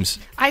Whiskey Times.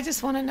 I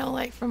just want to know,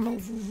 like, from a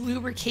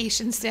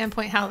lubrication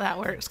standpoint, how that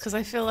works, because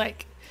I feel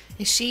like,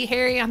 is she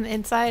hairy on the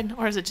inside,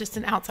 or is it just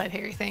an outside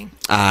hairy thing?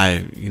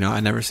 I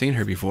never seen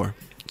her before,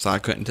 so I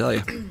couldn't tell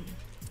you.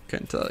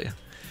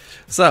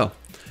 So,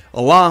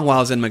 along while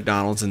I was in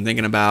McDonald's and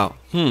thinking about,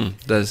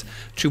 does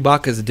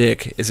Chewbacca's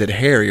dick, is it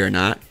hairy or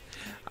not?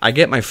 I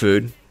get my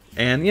food,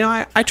 and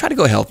I try to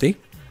go healthy.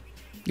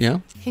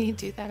 Can you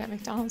do that at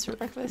McDonald's for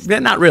breakfast? Yeah,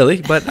 not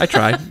really, but I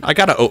tried. I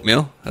got an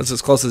oatmeal. That's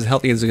as close as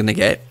healthy as you're gonna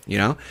get,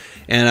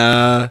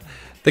 And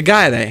the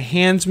guy that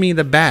hands me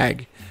the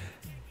bag,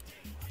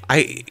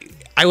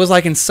 I was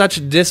like in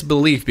such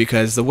disbelief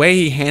because the way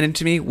he handed it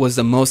to me was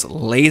the most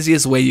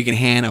laziest way you can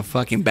hand a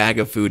fucking bag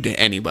of food to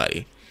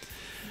anybody.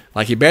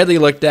 Like, he barely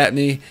looked at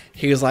me.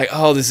 He was like,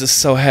 "Oh, this is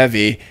so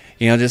heavy,"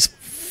 just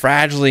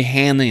fragilely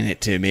handing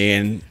it to me,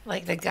 and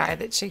Like the guy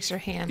that shakes your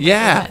hand.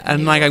 yeah,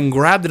 and like I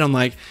grabbed it. I'm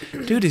like,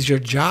 "Dude, is your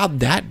job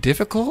that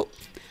difficult?"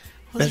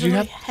 was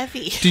really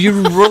heavy. Do you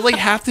really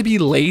have to be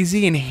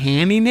lazy in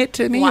handing it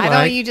to me? Why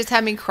don't you just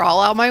have me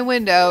crawl out my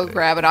window,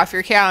 grab it off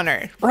your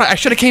counter? Right, I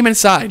should have came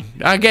inside.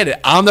 I get it.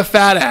 I'm the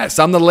fat ass.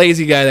 I'm the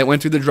lazy guy that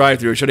went through the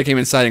drive-thru. I should have came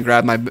inside and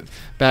grabbed my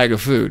bag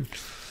of food.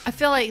 I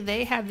feel like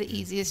they have the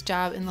easiest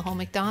job in the whole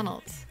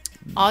McDonald's.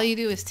 All you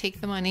do is take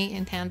the money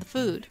and hand the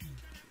food.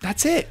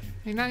 That's it.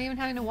 You're not even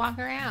having to walk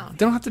around.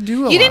 They don't have to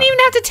do a lot. You didn't even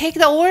have to take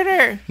the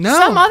order. No.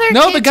 Some other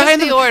kid the guy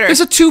took the order.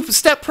 There's a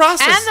 2-step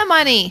process. And the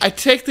money. I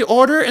take the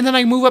order and then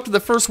I move up to the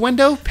first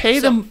window, pay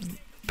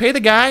the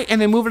guy, and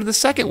then move it to the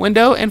second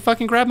window and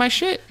fucking grab my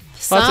shit.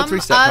 Well, Some that's a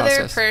 3-step other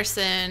process.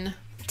 person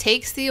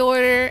takes the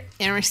order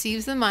and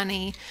receives the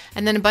money,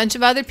 and then a bunch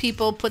of other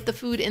people put the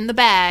food in the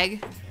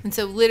bag. And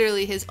so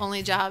literally his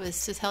only job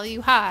is to tell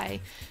you hi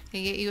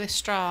and get you a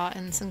straw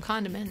and some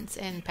condiments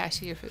and pass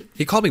you your food.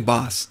 He called me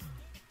boss.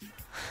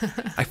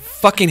 I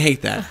fucking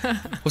hate that.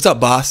 What's up,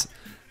 boss?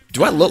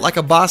 Do I look like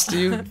a boss to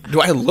you?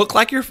 Do I look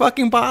like your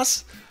fucking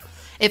boss?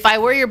 If I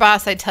were your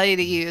boss, I'd tell you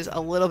to use a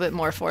little bit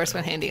more force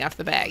when handing off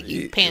the bag,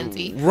 you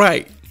pansy.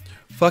 Right.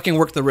 Fucking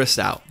work the wrist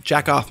out.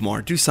 Jack off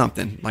more. Do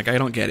something. Like, I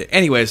don't get it.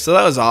 Anyways, so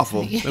that was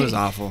awful. It was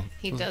awful.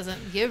 He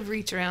doesn't give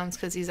reach arounds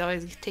because he's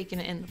always taking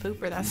it in the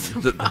pooper. That's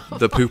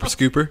The pooper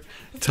scooper.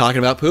 Talking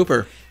about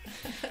pooper.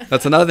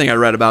 That's another thing I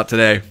read about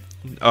today.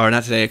 Or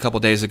not today, a couple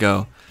days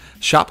ago.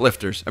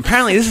 Shoplifters.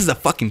 Apparently, this is a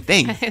fucking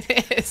thing.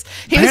 It is.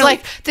 He was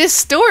like, this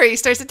story. He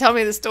starts to tell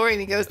me the story,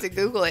 and he goes to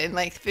Google it, and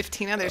like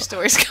 15 other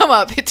stories come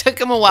up. It took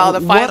him a while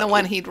to find the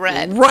one he'd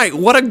read. Right.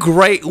 What a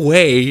great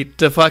way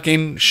to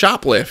fucking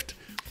shoplift.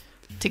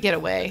 To get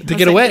away. To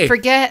get away.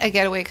 Forget a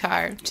getaway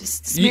car.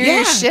 Just smear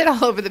your shit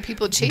all over the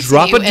people chasing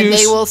Drop you, a and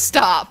deuce. they will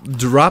stop.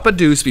 Drop a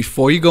deuce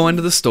before you go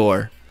into the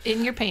store.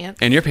 In your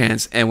pants. In your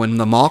pants. And when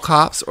the mall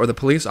cops or the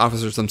police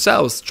officers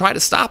themselves try to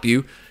stop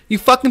you, you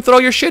fucking throw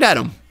your shit at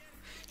them.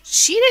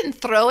 She didn't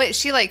throw it.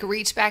 She like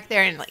reached back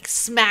there and like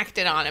smacked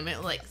it on him.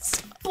 It like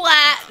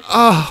splat.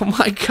 Oh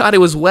my God, it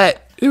was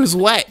wet. It was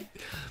wet.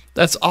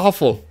 That's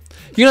awful.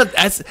 You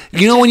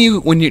know, when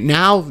you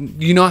now,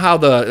 you know how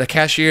the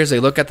cashiers,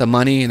 they look at the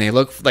money and they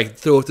look like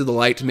throw it through the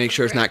light to make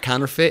sure it's not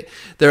counterfeit.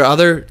 Their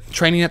other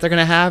training that they're going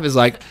to have is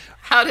like,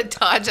 how to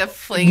dodge a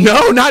flinger.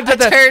 No, not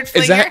that. Turd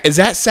flinger. Is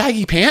that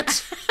saggy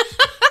pants?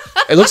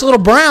 It looks a little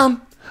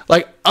brown.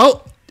 Like,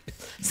 oh,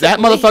 that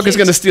motherfucker's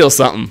going to steal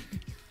something.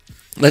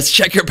 Let's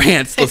check your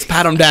pants. Let's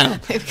pat them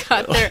down. They've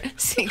got their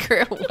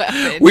secret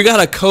weapon. We got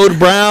a code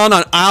brown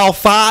on aisle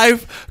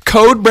 5.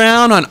 Code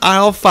brown on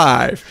aisle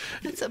 5.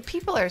 So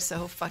people are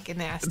so fucking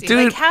nasty.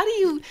 Dude. Like, how do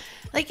you...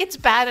 Like, it's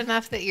bad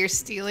enough that you're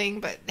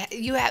stealing, but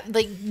you have,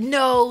 like,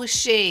 no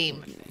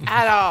shame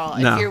at all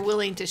No. if you're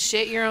willing to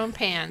shit your own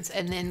pants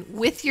and then,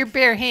 with your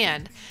bare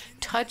hand,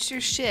 touch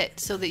your shit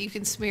so that you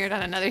can smear it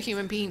on another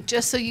human being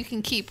just so you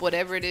can keep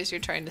whatever it is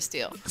you're trying to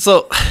steal.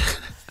 So...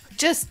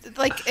 Just,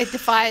 like, it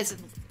defies...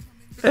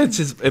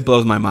 It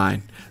blows my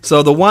mind.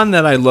 So the one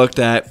that I looked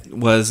at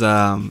was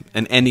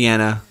in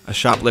Indiana, a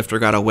shoplifter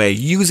got away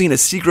using a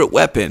secret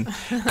weapon.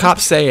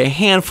 Cops say a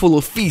handful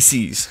of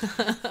feces.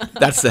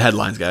 That's the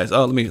headlines, guys.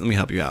 Oh, let me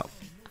help you out.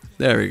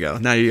 There we go.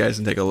 Now you guys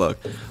can take a look.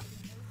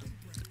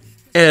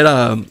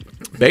 And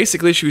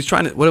basically, she was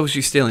trying to. What was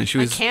she stealing? She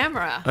was a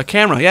camera. A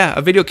camera, yeah,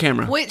 a video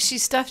camera. Which she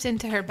stuffed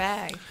into her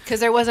bag because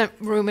there wasn't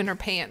room in her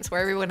pants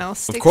where everyone else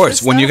sticks. Of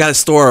course, their when you stuff. got to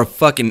store a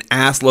fucking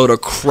ass load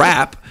of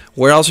crap,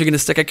 where else are you going to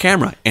stick a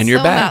camera? In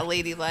your bag? Not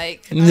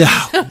ladylike. No.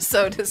 I'm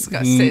so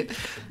disgusted.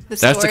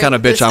 That's the kind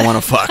of bitch I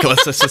want to fuck.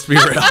 Let's just be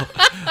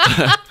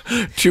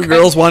real. 2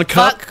 girls, 1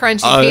 cup. Fuck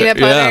crunchy peanut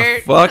butter. Yeah,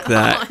 fuck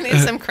that. I need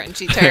some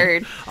crunchy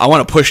turd. I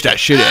want to push that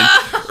shit in.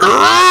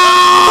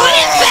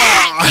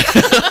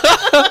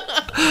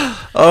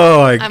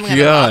 Oh my I'm gonna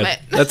God. vomit.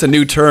 That's a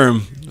new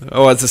term.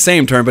 Oh, it's the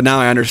same term, but now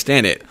I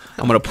understand it.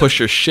 I'm going to push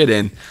your shit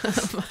in.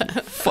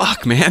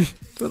 Fuck, man.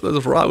 What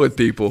is wrong with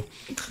people?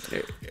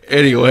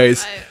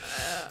 Anyways.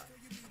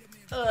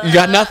 You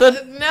got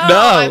nothing?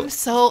 No.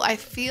 I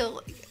feel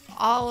like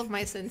all of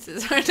my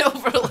senses are in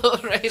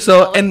overload right now.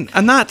 So, and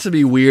not to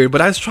be weird,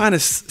 but I was trying to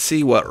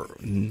see what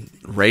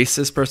race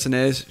this person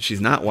is. She's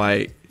not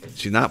white.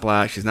 She's not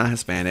black. She's not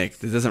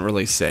Hispanic. It doesn't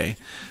really say.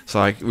 So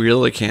I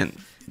really can't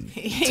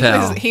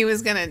tell. He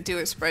was going to do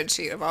a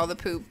spreadsheet of all the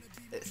poop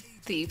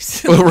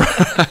thieves.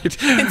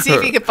 Right. And see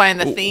if he could find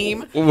the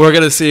theme. We're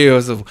going to see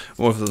if it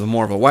was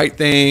more of a white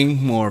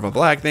thing, more of a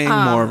black thing,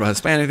 more of a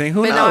Hispanic thing.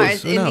 Who But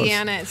knows? no, Who knows?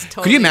 Indiana, it's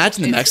totally... Could you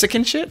imagine the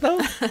Mexican shit, though?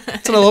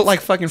 It's going to look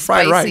like fucking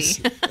fried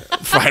Spicy.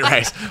 rice. Fried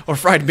rice. Or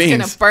fried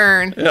beans. It's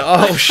going to burn.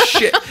 Oh,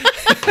 shit.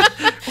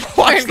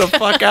 Watch the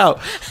fuck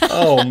out.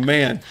 Oh,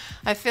 man.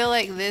 I feel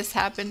like this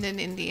happened in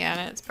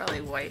Indiana. It's probably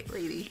a white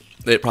lady.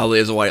 It probably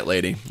is a white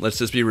lady. Let's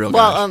just be real,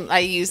 Well, guys. I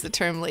use the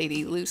term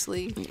lady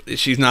loosely.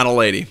 She's not a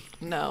lady.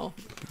 No.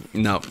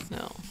 No.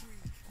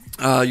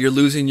 No. You're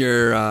losing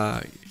your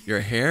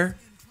hair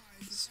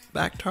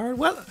back tard.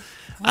 What?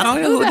 I don't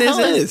even know Who who the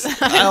this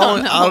hell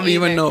is. I don't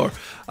even either. know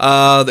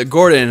her. The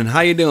Gordon,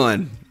 how you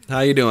doing?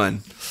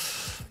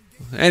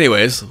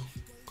 Anyways,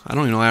 I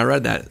don't even know why I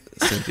read that.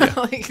 Cynthia.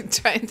 Like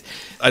trying to,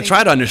 I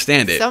try to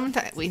understand it.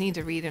 Sometimes we need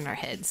to read in our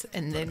heads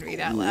and then read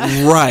out loud.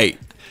 Right.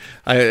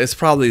 It's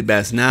probably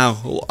best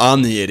now.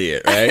 I'm the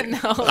idiot, right? No.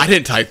 I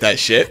didn't type that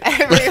shit.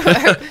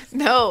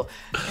 No.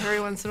 Every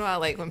once in a while,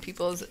 like when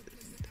people's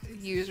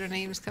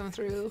usernames come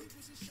through,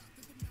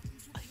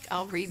 like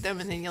I'll read them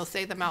and then you'll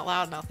say them out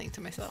loud and I'll think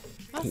to myself,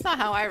 that's not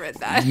how I read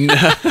that.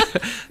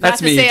 That's not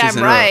to me. say just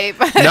I'm right.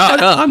 But no,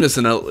 I'm just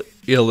an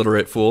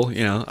illiterate fool.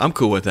 You know, I'm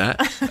cool with that.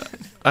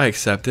 I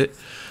accept it.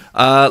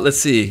 Let's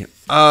see.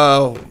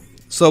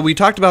 So we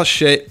talked about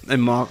shit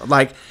and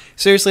like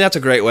seriously, that's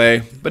a great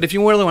way. But if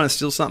you really want to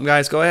steal something,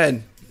 guys, go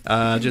ahead.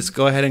 Just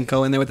go ahead and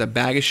go in there with a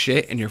bag of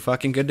shit, and you're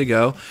fucking good to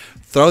go.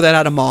 Throw that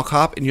at a mall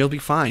cop, and you'll be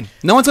fine.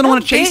 No one's gonna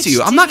want to chase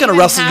you. I'm not gonna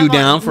wrestle you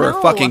down for a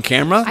fucking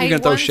camera. You're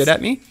gonna throw shit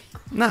at me?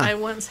 Nah. I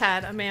once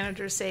had a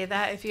manager say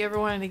that if you ever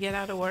wanted to get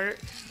out of work,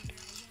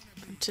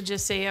 to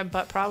just say you have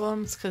butt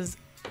problems because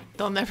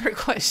they'll never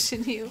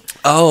question you.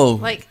 Oh.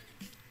 Like,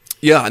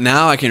 yeah.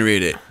 Now I can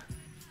read it.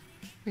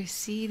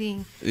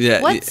 receding.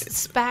 Yeah. What's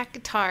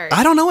Spactard?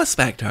 I don't know what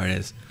Spactard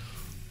is,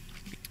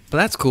 but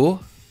that's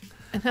cool.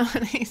 No,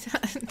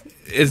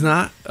 It's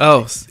not.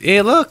 Oh,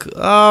 yeah. Look.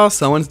 Oh,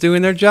 someone's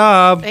doing their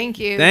job. Thank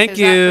you. Thank 'cause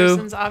you. That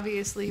person's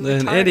obviously An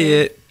retarded.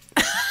 idiot.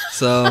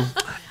 So,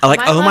 I like.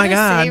 Am I Oh my allowed to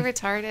god. say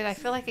retarded? I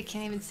feel like I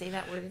can't even say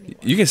that word anymore.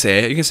 You can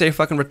say it. You can say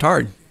fucking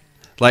retard.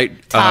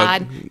 Like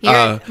Todd.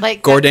 You're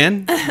like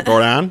Gordon,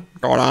 Gordon,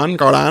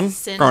 Gordon.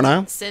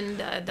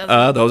 Cinda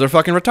doesn't. Those are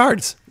fucking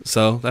retards.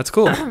 So that's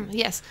cool.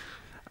 Yes.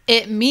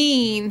 It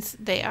means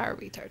they are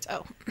retards.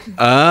 Oh.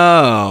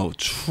 Oh,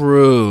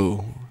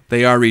 true.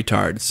 They are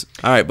retards.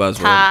 All right, buzzword.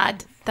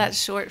 Todd. That's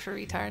short for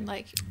retard.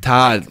 Like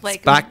Todd.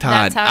 like Back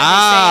Todd. that's how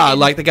they say it.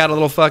 Like they got a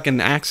little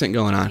fucking accent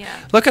going on. Yeah.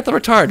 Look at the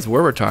retards.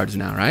 We're retards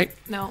now, right?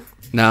 No.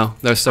 No,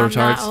 they're still I'm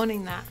retards. not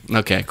owning that.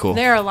 Okay, cool.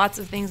 There are lots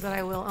of things that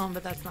I will own,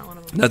 but that's not one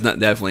of them. That's not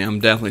definitely. I'm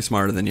definitely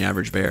smarter than the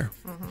average bear.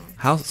 Mm-hmm.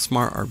 How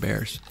smart are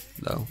bears,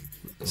 though?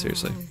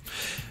 Seriously.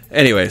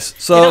 Anyways, They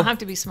so don't have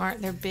to be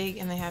smart. They're big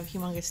and they have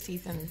humongous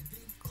teeth and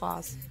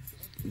claws.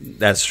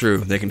 that's true.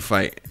 They can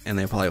fight, and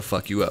they probably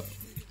fuck you up.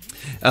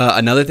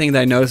 Another thing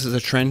that I noticed is a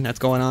trend that's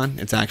going on.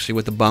 It's actually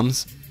with the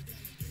bums.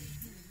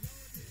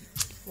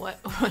 What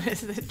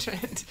is the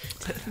trend?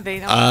 They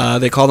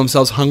don't. They call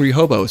themselves hungry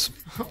hobos.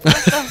 What the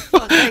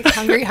fuck? Like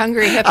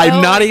hungry hippo?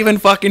 I'm not even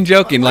fucking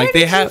joking. Where Like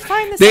they did you have.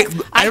 find this They,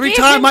 out? I every gave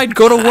time him- I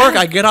go to work,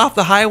 I get off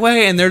the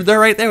highway, and they're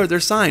right there with their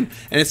sign,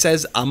 and it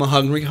says, "I'm a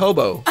hungry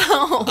hobo."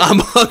 Oh. I'm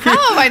hungry.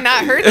 How have I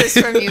not heard this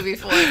from you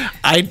before?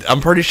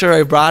 I'm pretty sure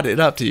I brought it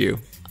up to you.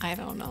 I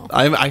don't know.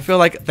 I feel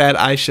like that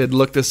I should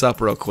look this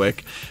up real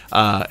quick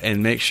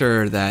and make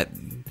sure that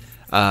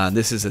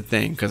this is a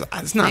thing because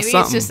it's not Maybe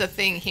something. it's just a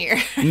thing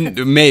here.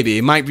 Maybe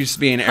it might just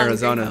be in Hungry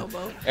Arizona.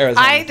 hobo.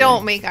 Arizona I thing.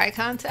 don't make eye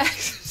contact.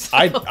 so-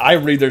 I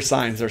read their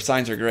signs. Their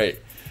signs are great.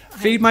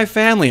 Feed my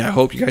family. I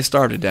hope you guys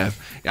started, Dev.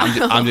 Yeah,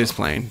 I'm just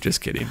playing.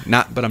 Just kidding.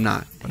 But I'm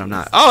not.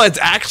 Oh, it's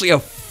actually a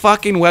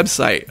fucking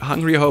website.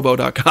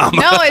 Hungryhobo.com.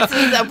 No, it's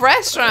a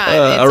restaurant.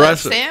 A It's a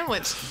restaurant.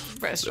 sandwich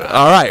restaurant.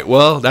 All right.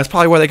 Well, that's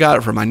probably where they got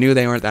it from. I knew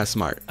they weren't that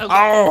smart. Okay.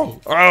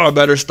 Oh, I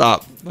better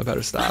stop.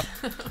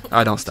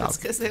 I don't stop.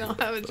 Just because they don't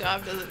have a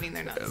job doesn't mean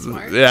they're not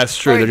smart. That's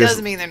true. Or They're it just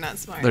doesn't mean they're not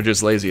smart. they're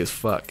just lazy as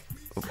fuck.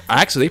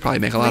 Actually, they probably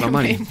make a lot of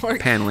money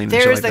paneling and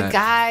shit There's like a that.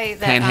 guy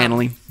that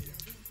Panhandling.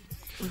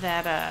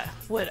 that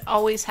would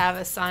always have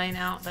a sign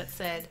out that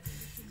said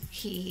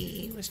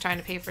he was trying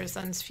to pay for his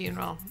son's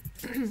funeral,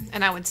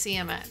 and I would see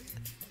him at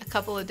a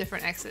couple of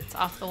different exits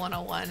off the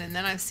 101, and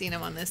then I've seen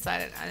him on this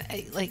side.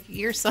 Like,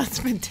 your son's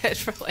been dead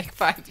for like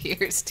 5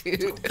 years,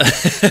 dude.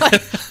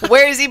 Like,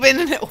 where has he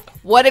been?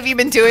 What have you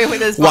been doing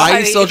with his body? Why are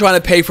you still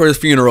trying to pay for his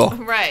funeral?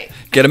 Right.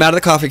 Get him out of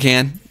the coffee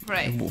can.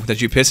 Right.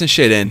 That you piss and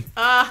shit in.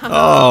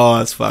 Oh,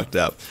 that's fucked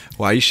up.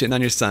 Why are you shitting on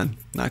your son?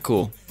 Not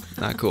cool.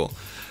 Not cool.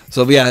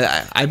 So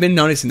yeah, I've been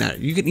noticing that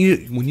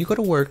when you go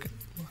to work.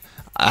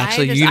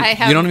 Actually, you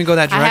don't even go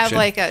that direction. I have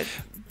like a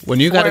when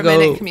you got to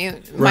 4-minute go commute.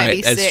 It might right,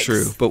 be that's 6.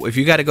 true. But if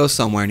you got to go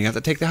somewhere and you have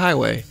to take the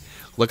highway,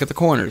 look at the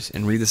corners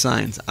and read the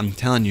signs. I'm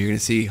telling you, you're gonna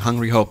see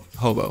hungry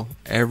hobo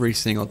every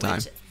single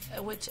time.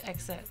 Which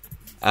exit?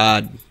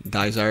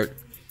 Dysart.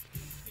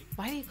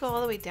 Why do you go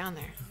all the way down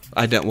there?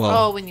 I don't.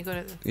 Well, when you go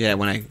to the. yeah,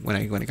 when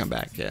I come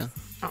back, yeah.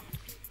 Oh.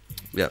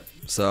 Yep.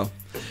 So,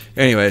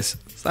 anyways,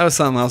 that was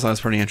something else that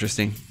was pretty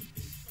interesting.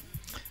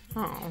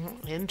 Oh,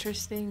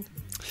 interesting.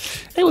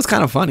 It was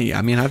kind of funny.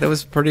 I mean, that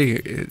was pretty.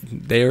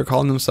 They were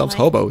calling themselves Like-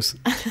 hobos.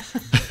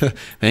 They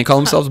didn't call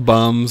themselves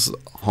bums,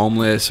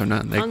 homeless, or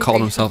nothing. They Hungry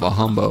called themselves a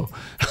humbo.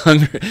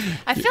 Hungry.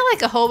 I feel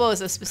like a hobo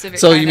is a specific.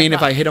 So kind you mean of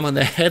if I hit them on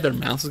the head, their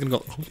mouth is gonna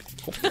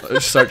go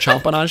start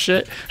chomping on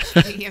shit?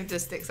 you have to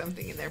stick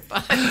something in their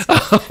butt?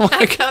 Oh my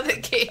Like how the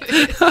game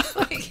is.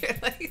 Like you're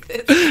like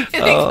this,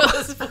 and it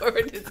goes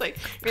forward. It's like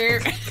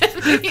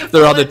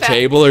They're on the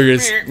table, or you're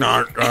just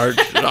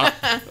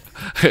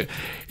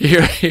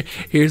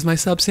here's my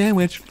sub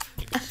sandwich.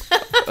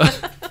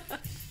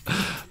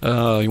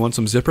 You want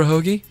some zipper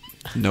hoagie?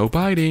 No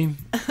biting.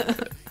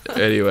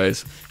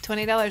 Anyways,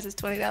 $20 is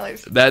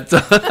 $20. that's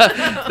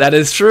that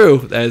is true.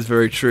 That is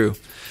very true.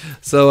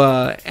 So,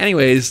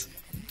 anyways,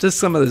 just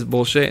some of this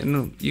bullshit.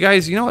 And you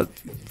guys, you know what?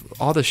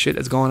 All the shit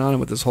that's going on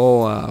with this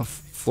whole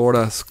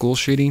Florida school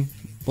shooting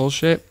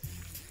bullshit.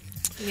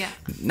 Yeah.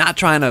 Not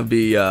trying to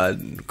be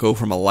go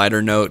from a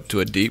lighter note to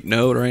a deep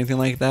note or anything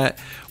like that,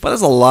 but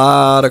there's a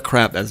lot of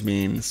crap that's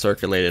being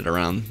circulated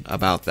around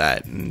about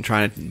that and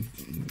trying to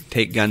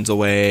take guns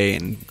away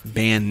and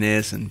ban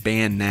this and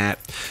ban that.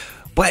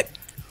 But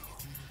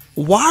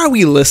why are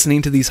we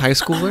listening to these high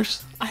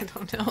schoolers? I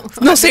don't know.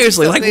 No,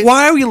 seriously, like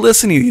why are we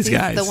listening to these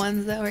guys? The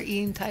ones that were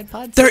eating Tide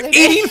Pods. They're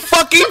eating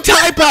fucking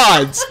Tide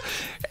Pods,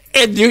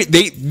 and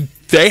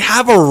they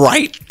have a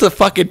right to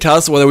fucking tell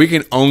us whether we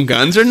can own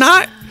guns or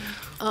not.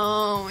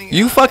 Oh my god.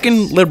 You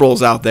fucking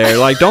liberals out there,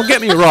 like, don't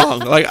get me wrong.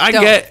 Like,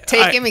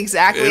 take him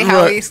exactly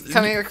how he's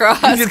coming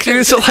across.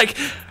 So, like,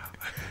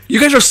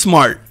 you guys are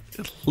smart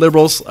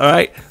liberals, all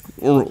right?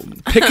 We're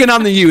picking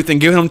on the youth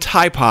and giving them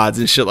Tide Pods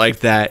and shit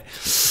like that.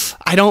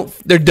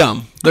 They're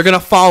dumb. They're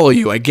gonna follow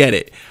you. I get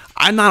it.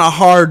 I'm not a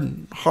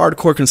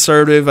hardcore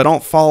conservative. I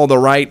don't follow the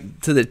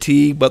right to the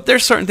T, but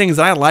there's certain things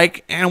that I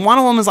like, and one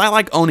of them is I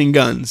like owning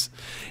guns.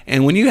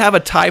 And when you have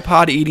a Tide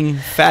Pod eating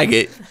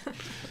faggot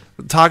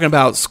talking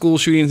about school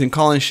shootings and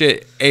calling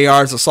shit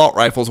ARs assault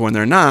rifles when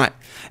they're not,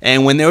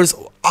 and when there's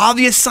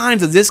obvious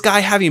signs of this guy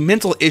having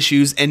mental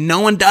issues and no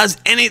one does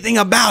anything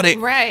about it,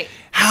 right?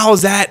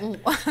 How's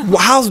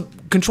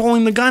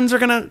controlling the guns are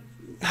gonna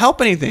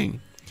help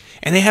anything?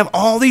 And they have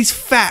all these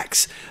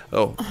facts.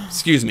 Oh,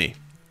 excuse me.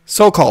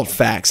 So-called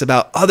facts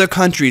about other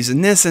countries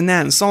and this and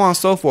that and so on and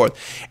so forth.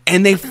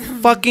 And they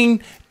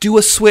fucking do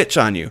a switch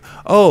on you.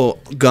 Oh,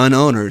 gun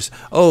owners.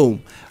 Oh,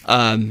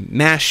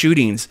 mass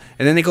shootings.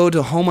 And then they go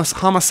to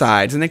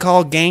homicides and they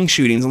call gang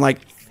shootings. And like,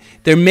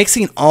 they're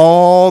mixing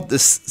all the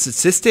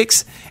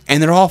statistics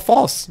and they're all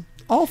false.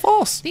 All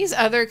false. These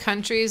other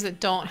countries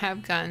that don't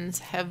have guns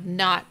have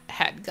not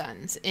had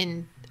guns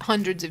in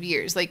hundreds of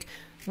years. Like,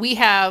 we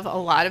have a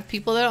lot of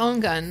people that own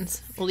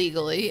guns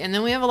legally, and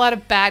then we have a lot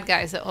of bad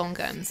guys that own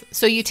guns.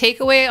 So you take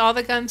away all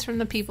the guns from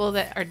the people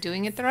that are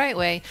doing it the right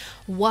way.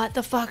 What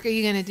the fuck are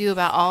you going to do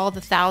about all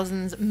the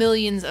thousands,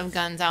 millions of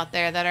guns out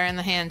there that are in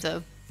the hands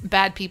of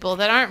bad people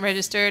that aren't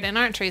registered and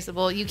aren't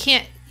traceable? You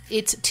can't.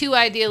 It's too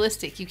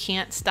idealistic. You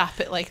can't stop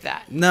it like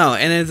that. No,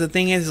 and the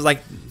thing is,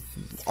 like,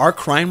 our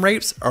crime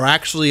rates are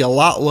actually a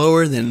lot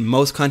lower than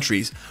most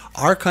countries.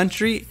 Our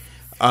country,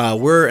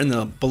 we're in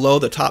the below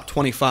the top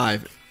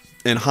 25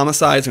 in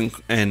homicides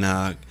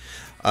and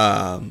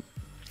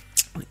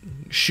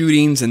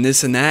shootings and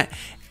this and that.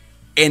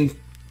 And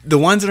the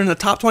ones that are in the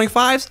top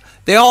 25s,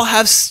 they all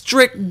have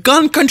strict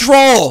gun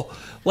control.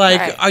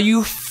 Like, right. Are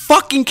you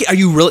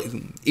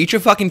really? Eat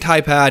your fucking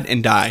Tide Pad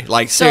and die.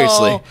 Like,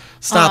 seriously.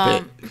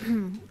 Stop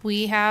it.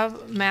 We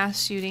have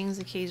mass shootings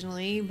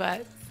occasionally,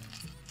 but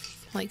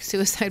like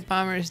suicide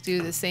bombers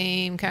do the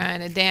same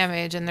kind of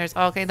damage, and there's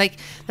all kind. Like,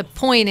 the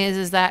point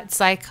is that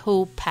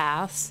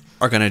psychopaths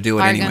are gonna do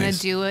it anyways. Gonna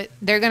do it.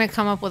 They're gonna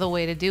come up with a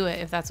way to do it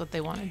if that's what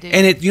they want to do.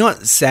 And you know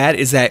what's sad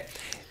is that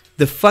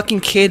the fucking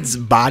kids'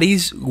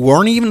 bodies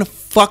weren't even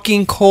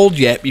fucking cold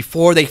yet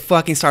before they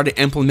fucking started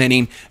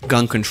implementing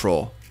gun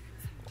control.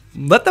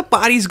 Let the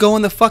bodies go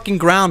in the fucking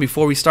ground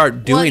before we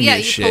start doing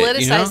this shit. Yeah, you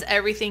politicize you know?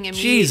 everything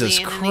immediately, Jesus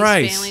and then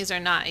Christ. these families are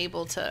not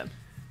able to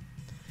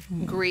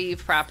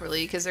grieve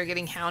properly because they're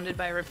getting hounded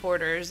by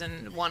reporters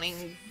and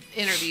wanting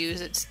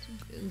interviews. It's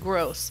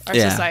gross. Our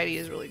society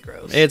is really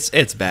gross.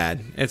 It's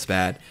bad. It's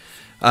bad.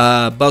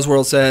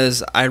 Buzzworld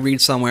says, I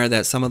read somewhere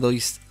that some of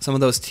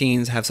those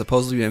teens have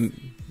supposedly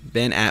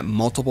been at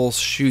multiple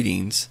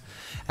shootings,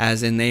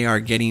 as in they are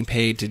getting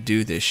paid to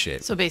do this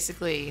shit. So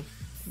basically,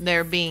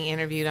 they're being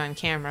interviewed on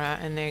camera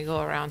and they go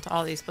around to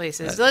all these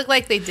places. It looked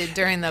like they did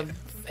during the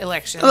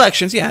elections.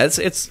 Elections, yeah,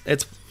 it's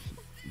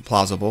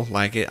plausible.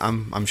 Like,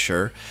 I'm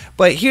sure.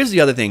 But here's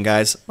the other thing,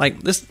 guys. Like,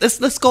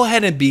 let's go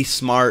ahead and be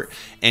smart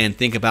and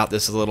think about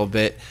this a little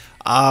bit.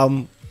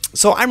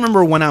 So I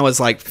remember when I was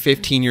like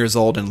 15 years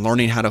old and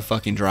learning how to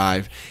fucking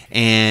drive,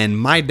 and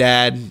my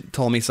dad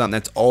told me something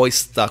that's always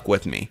stuck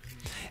with me.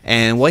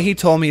 And what he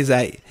told me is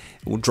that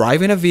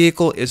driving a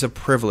vehicle is a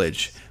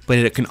privilege, but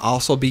it can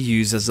also be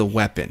used as a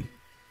weapon.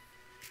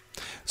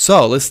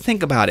 So let's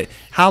think about it.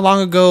 How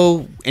long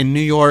ago in New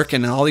York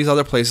and all these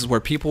other places where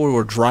people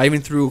were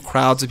driving through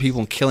crowds of people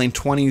and killing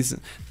 20s,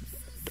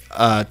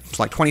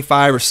 like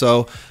 25 or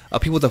so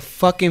of people with a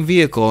fucking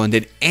vehicle, and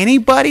did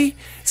anybody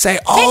say,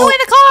 "Oh, take away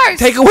the cars.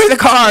 Take away the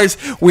cars.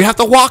 We have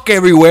to walk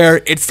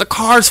everywhere. It's the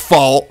car's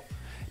fault."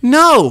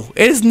 No,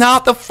 it is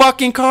not the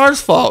fucking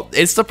car's fault.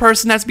 It's the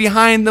person that's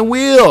behind the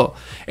wheel.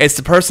 It's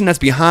the person that's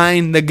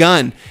behind the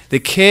gun. The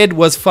kid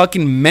was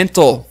fucking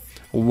mental.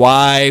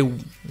 Why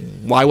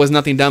was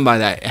nothing done by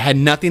that? It had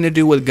nothing to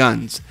do with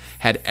guns. It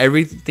had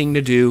everything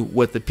to do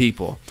with the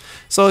people.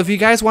 So if you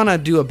guys want to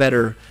do a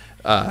better,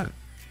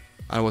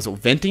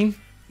 venting,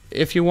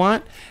 if you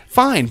want,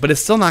 fine. But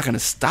it's still not going to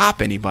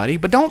stop anybody.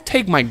 But don't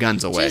take my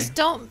guns away. Just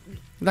don't.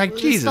 Like,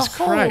 It's Jesus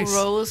the whole Christ.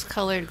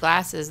 rose-colored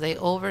glasses. They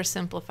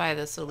oversimplify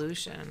the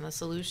solution. The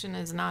solution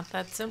is not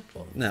that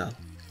simple. No.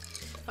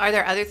 Are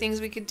there other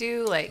things we could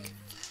do? Like,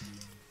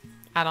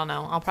 I don't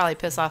know. I'll probably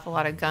piss off a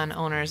lot of gun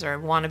owners or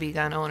wannabe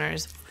gun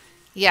owners.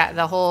 Yeah,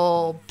 the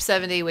whole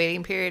 7-day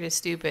waiting period is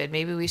stupid.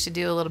 Maybe we should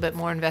do a little bit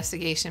more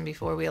investigation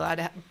before we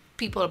allow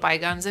people to buy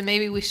guns, and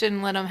maybe we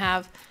shouldn't let them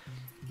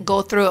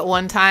go through it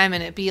one time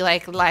and it be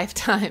like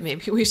lifetime.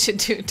 Maybe we should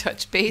do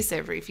touch base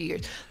every few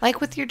years,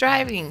 like with your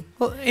driving.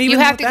 Well, You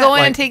have to go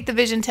in and take the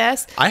vision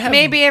test.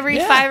 Maybe every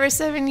yeah. 5 or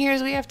 7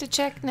 years we have to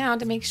check now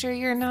to make sure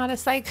you're not a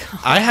psycho.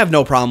 I have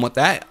no problem with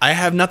that. I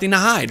have nothing to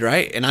hide,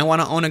 right? And I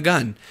want to own a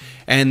gun.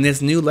 And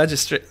this new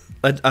legislation,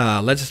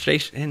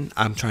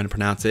 I'm trying to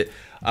pronounce it,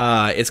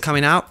 is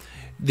coming out.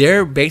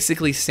 They're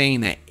basically saying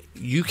that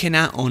you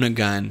cannot own a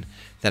gun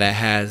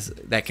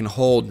that can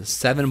hold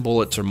 7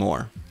 bullets or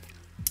more.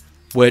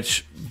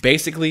 Which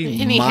basically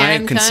Any my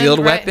handgun, concealed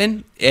right.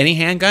 weapon, any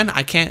handgun,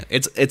 I can't.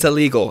 It's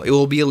illegal. It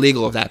will be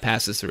illegal if that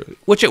passes through,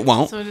 which it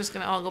won't. So we're just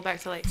gonna all go back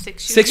to like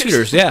 6 shooters. 6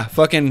 shooters, yeah,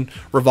 fucking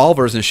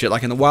revolvers and shit,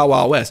 like in the Wild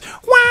Wild West. Wah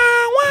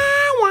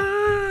wah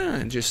wah,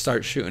 and just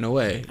start shooting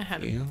away. I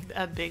had you know?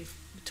 a big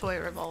toy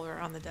revolver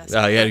on the desk.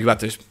 Oh yeah, you got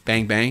this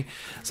bang bang.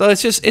 So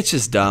it's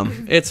just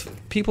dumb. It's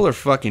people are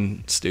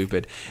fucking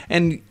stupid.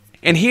 And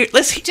here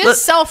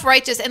Just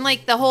self-righteous, and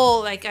like the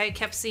whole, like I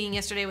kept seeing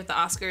yesterday with the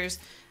Oscars.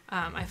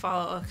 I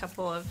follow a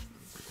couple of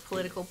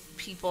political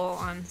people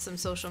on some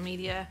social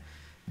media,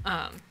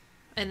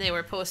 and they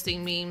were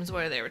posting memes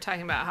where they were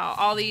talking about how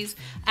all these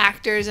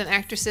actors and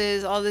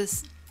actresses, all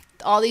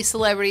these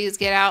celebrities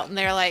get out and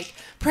they're like,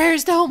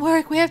 prayers don't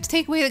work, we have to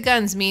take away the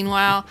guns.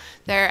 Meanwhile,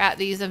 they're at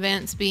these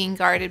events being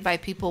guarded by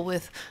people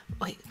with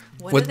what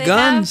with do they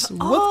guns. have?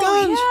 With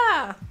guns.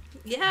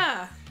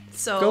 Yeah.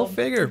 So Go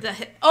figure.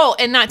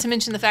 And not to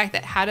mention the fact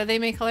that how do they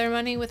make all their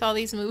money with all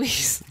these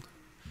movies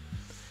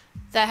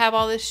that have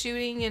all this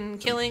shooting and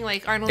killing,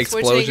 like Arnold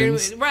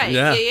Explosions. Schwarzenegger? Right.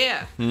 Yeah.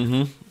 Yeah.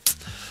 Mm-hmm.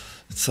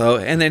 So,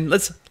 and then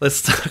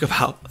let's talk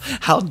about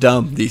how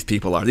dumb these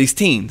people are. These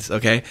teens,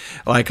 okay?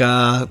 Like,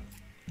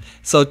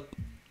 so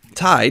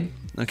Tide,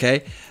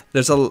 okay?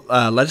 There's a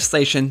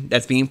legislation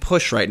that's being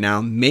pushed right now,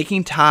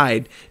 making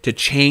Tide to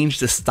change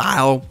the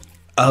style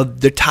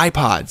of the Tide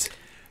Pods.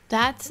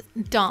 That's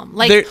dumb.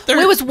 Like, They're-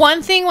 it was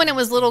one thing when it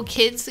was little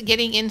kids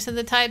getting into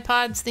the Tide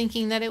Pods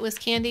thinking that it was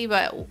candy,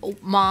 but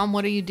Mom,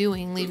 what are you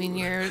doing leaving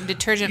your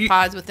detergent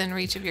pods within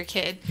reach of your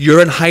kid? You're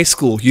in high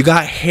school. You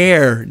got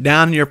hair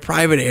down in your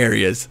private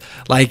areas.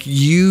 Like,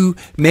 you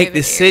make Private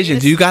decisions.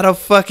 areas? You got a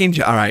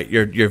fucking... All right,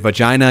 your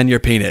vagina and your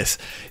penis.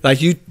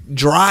 Like, you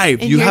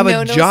drive. And you your have a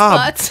no-no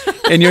job. spots.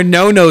 And your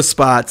no-no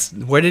spots.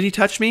 Where did he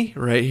touch me?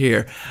 Right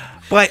here.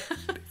 But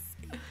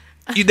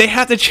they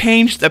have to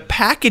change the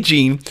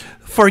packaging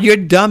for your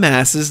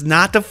dumbasses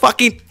not to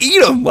fucking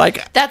eat them.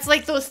 Like, That's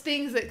like those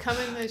things that come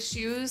in the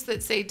shoes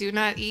that say "do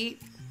not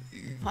eat."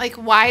 Like,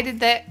 why does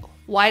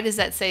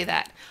that say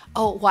that?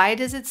 Oh, why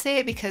does it say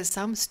it? Because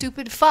some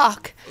stupid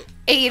fuck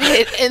ate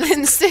it and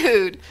then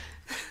sued.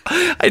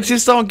 I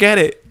just don't get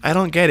it. I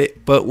don't get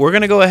it. But we're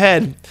going to go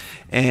ahead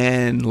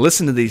and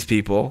listen to these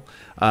people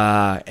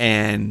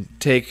and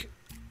take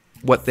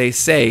what they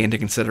say into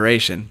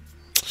consideration.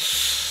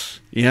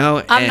 You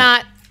know, I'm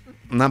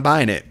not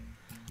buying it.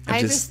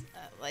 I just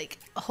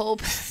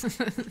hope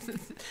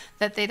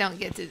that they don't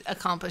get to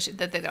accomplish it,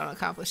 that they don't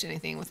accomplish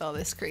anything with all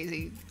this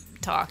crazy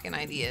talk and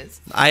ideas.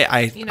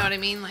 You know what I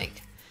mean?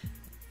 Like,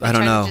 I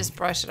don't know. To just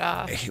brush it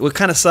off. What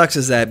kind of sucks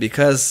is that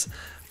because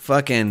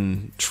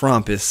fucking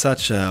Trump is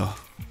such a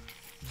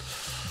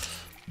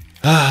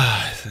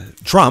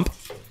Trump,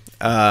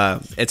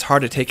 it's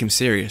hard to take him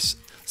serious.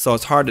 So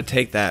it's hard to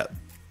take that.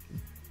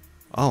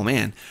 Oh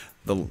man,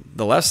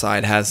 the left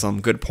side has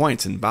some good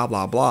points and blah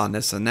blah blah and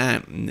this and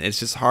that. And it's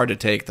just hard to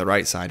take the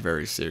right side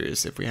very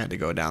serious if we had to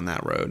go down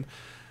that road.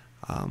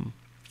 I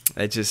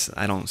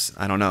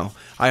don't know.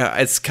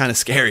 It's kind of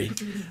scary.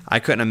 I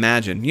couldn't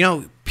imagine. You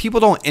know,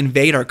 people don't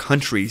invade our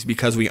countries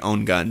because we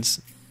own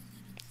guns.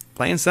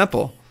 Plain and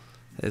simple.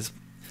 They're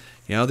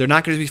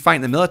not going to be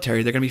fighting the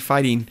military. They're going to be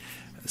fighting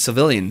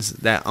civilians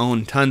that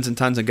own tons and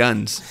tons of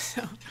guns.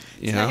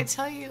 Can I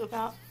tell you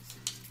about?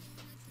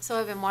 So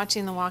I've been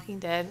watching The Walking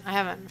Dead. I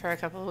haven't for a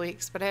couple of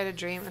weeks, but I had a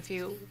dream a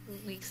few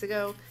weeks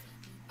ago,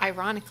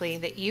 ironically,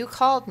 that you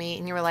called me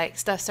and you were like,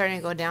 stuff's starting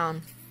to go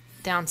down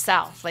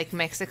south, like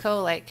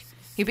Mexico. Like,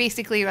 you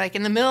basically, like,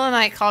 in the middle of the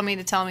night called me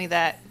to tell me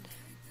that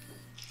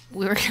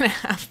we were going to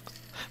have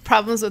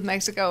problems with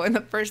Mexico. And the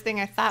first thing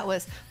I thought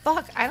was,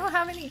 fuck, I don't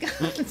have any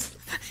guns.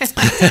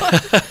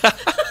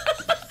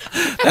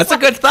 That's a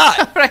good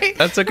thought. Right?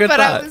 That's a good thought.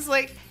 thought. I was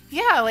like,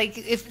 yeah, like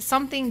if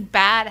something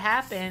bad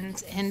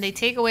happens and they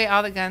take away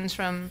all the guns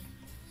from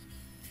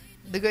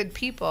the good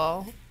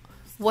people,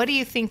 what do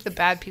you think the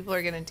bad people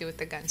are going to do with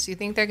the guns? Do you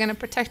think they're going to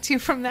protect you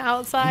from the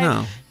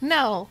outside?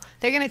 No,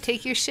 they're going to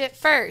take your shit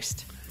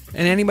first.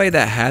 And anybody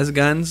that has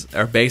guns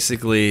are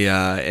basically,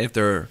 if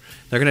they're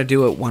going to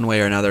do it one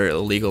way or another,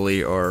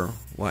 illegally or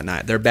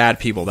whatnot, they're bad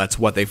people. That's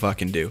what they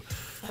fucking do.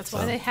 That's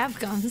why they have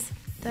guns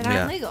that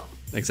aren't legal.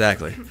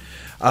 Exactly.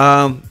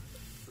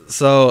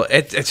 So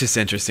it's just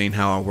interesting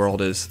how our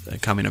world is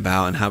coming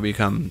about and how we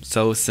become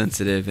so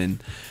sensitive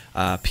and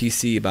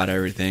PC about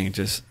everything.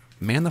 Just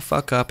man the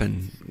fuck up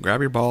and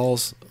grab your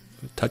balls,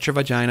 touch your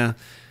vagina,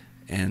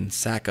 and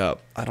sack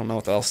up. I don't know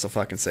what else to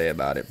fucking say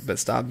about it, but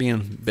stop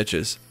being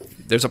bitches.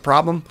 There's a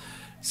problem,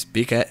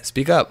 speak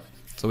up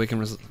so we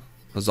can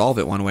resolve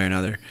it one way or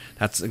another.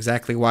 That's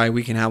exactly why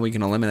we can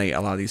eliminate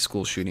a lot of these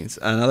school shootings.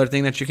 Another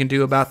thing that you can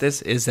do about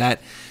this is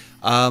that,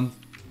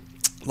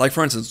 like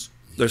for instance,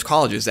 there's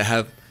colleges that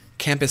have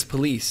campus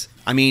police.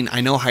 I mean,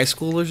 I know high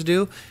schoolers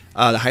do,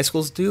 the high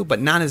schools do,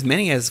 but not as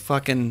many as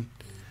the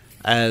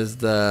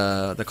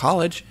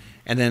college.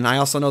 And then I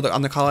also know that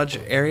on the college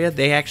area,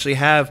 they actually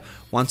have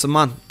once a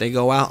month, they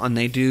go out and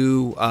they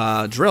do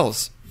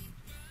drills.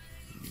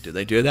 Do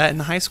they do that in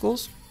the high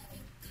schools?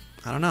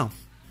 I don't know.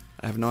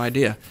 I have no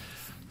idea.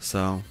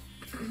 So,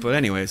 but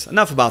anyways,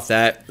 enough about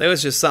that. It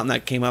was just something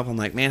that came up. I'm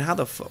like, man,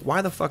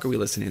 why the fuck are we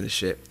listening to this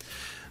shit?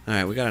 All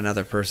right, we got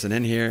another person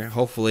in here.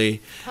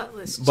 Hopefully,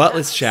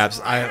 buttless chaps.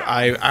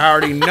 I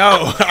already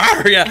know.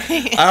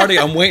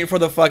 I'm waiting for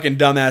the fucking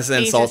dumbass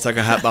insults that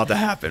are about to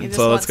happen.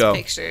 So let's go.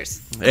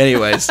 Pictures.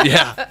 Anyways,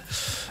 yeah.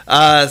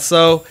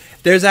 So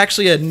there's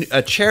actually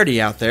a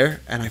charity out there,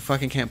 and I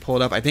fucking can't pull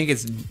it up. I think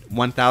it's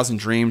 1,000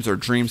 Dreams or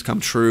Dreams Come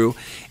True,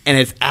 and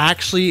it's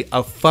actually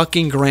a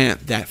fucking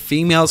grant that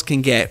females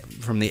can get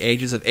from the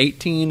ages of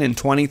 18 and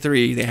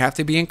 23. They have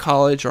to be in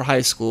college or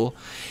high school.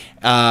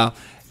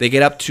 They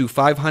get up to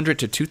 $500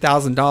 to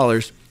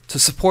 $2,000 to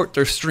support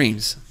their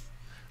streams.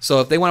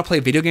 So if they want to play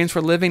video games for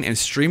a living and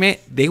stream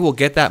it, they will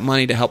get that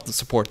money to help to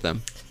support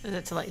them. Is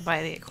it to like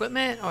buy the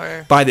equipment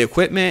or buy the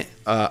equipment,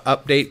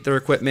 update their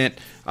equipment,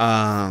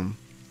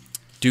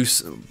 do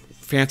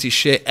fancy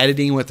shit,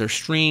 editing with their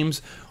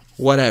streams,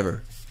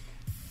 whatever.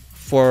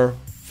 For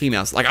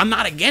females, like I'm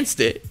not against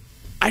it.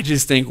 I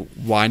just think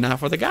why not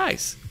for the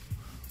guys?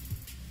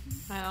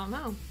 I don't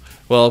know.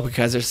 Well,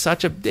 because there's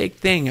such a big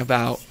thing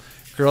about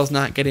girls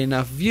not getting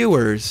enough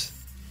viewers.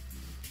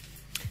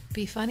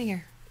 Be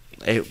funnier.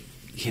 Or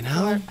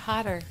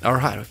hotter. Or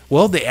hotter.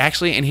 Well, they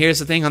actually, and here's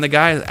the thing on the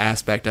guy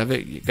aspect of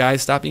it.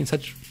 Guys, stop being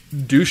such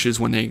douches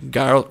when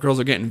girls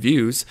are getting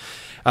views.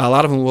 A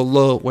lot of them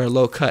will wear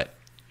low-cut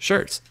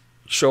shirts,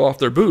 show off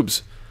their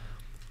boobs.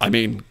 I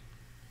mean,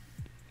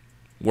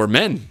 we're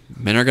men.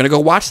 Men are going to go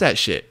watch that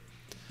shit.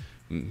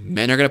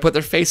 Men are going to put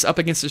their face up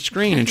against the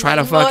screen and try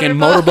to fucking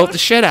motorboat the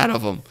shit out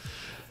of them.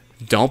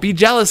 Don't be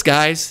jealous,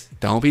 guys.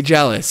 Don't be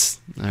jealous,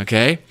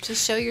 okay?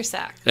 Just show your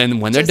sack.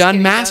 And when they're done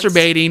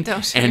masturbating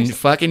and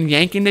fucking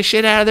yanking the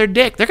shit out of their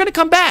dick, they're going to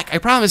come back. I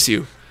promise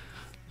you.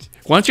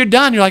 Once you're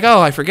done, you're like,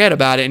 oh, I forget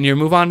about it, and you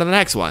move on to the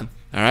next one.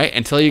 All right?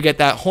 Until you get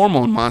that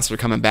hormone monster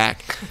coming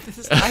back.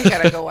 I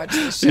got to go watch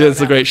this show. Yeah, it's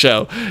a great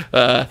show.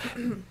 They're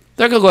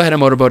going to go ahead and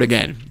motorboat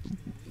again.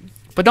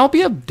 But don't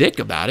be a dick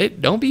about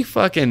it. Don't be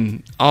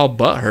fucking all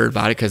butthurt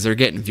about it because they're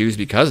getting views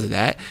because of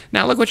that.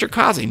 Now look what you're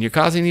causing. You're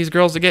causing these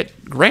girls to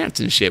get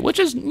grants and shit, which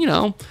is,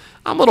 I'm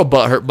a little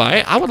butthurt by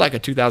it. I would like a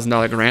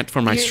 $2,000 grant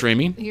for my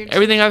streaming.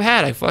 Everything I've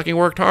had, I fucking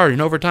worked hard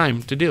and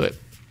overtime to do it.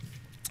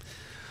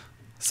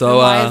 So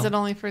why is it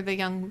only for the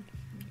young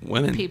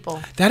women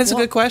people? That is a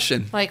good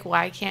question. Like,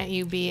 why can't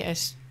you be a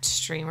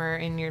streamer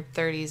in your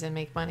 30s and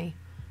make money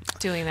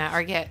doing that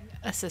or get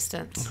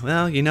assistance?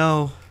 Well,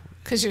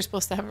 because you're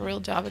supposed to have a real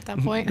job at that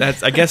point.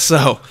 I guess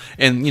so.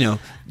 And,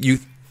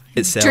 youth,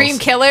 it sells. Dream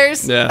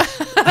killers. Yeah.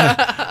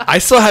 I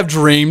still have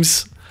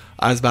dreams.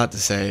 I was about to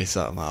say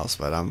something else,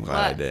 but I'm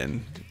glad I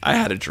didn't. I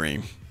had a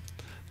dream.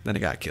 Then it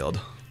got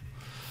killed.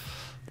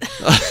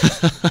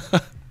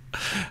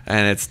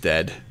 And it's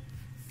dead.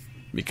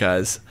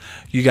 Because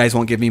you guys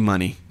won't give me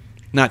money.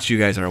 Not you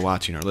guys that are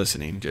watching or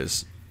listening.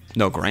 Just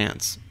no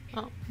grants.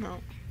 Oh, no.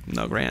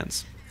 No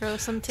grants. So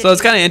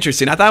it's kind of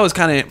interesting. I thought it was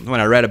kind of, when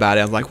I read about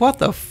it, I was like, what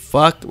the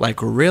fuck? Like,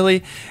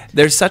 really?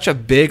 There's such a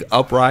big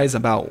uprise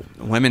about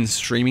women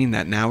streaming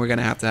that now we're going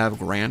to have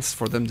grants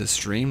for them to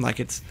stream?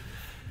 Like,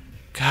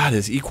 God,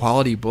 this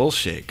equality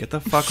bullshit. Get the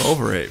fuck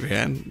over it,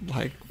 man.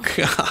 Like,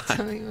 God.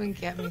 Don't even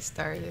get me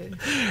started.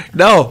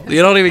 No,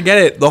 you don't even get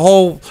it. The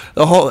whole,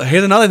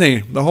 here's another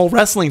thing. The whole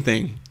wrestling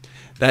thing.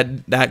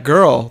 That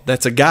girl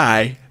that's a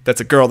guy,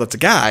 that's a girl that's a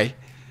guy.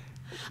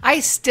 I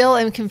still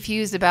am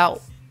confused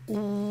about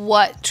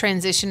what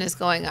transition is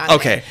going on.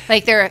 Okay.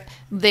 There. Like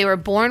they were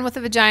born with a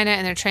vagina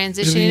and they're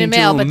transitioning to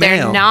male, but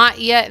they're not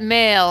yet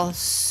male,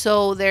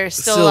 so they're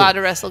still allowed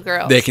to wrestle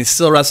girls. They can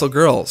still wrestle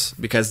girls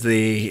because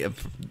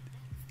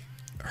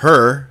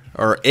her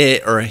or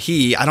it or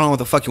he, I don't know what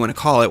the fuck you want to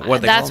call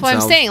it. That's what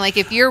I'm saying. Like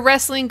if you're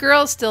wrestling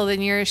girls still,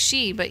 then you're a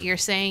she, but you're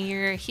saying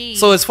you're a he.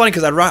 So it's funny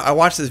because I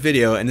watched this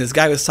video and this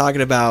guy was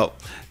talking about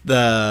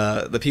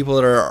the people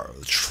that are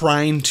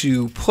trying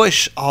to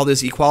push all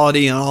this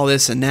equality and all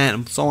this and that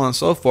and so on and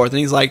so forth. And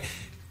he's like,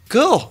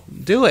 go,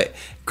 do it.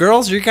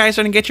 Girls, you guys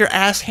are going to get your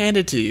ass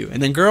handed to you.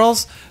 And then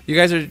girls,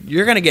 you're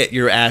going to get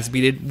your ass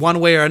beated one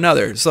way or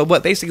another. So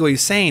what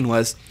he's saying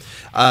was,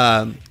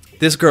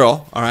 this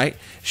girl, all right,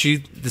 she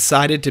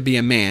decided to be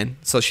a man,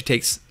 so she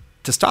takes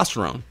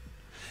testosterone.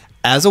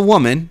 As a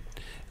woman,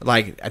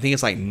 like I think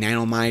it's like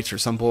nanomites or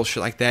some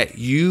bullshit like that.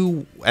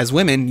 You, as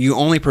women, you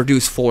only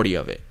produce 40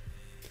 of it.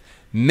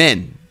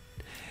 Men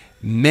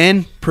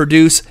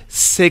produce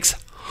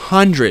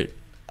 600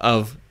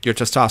 of your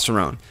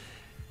testosterone.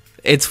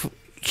 It's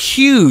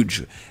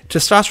huge.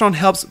 Testosterone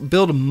helps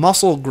build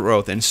muscle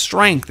growth and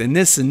strength and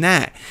this and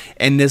that.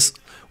 And this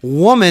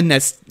woman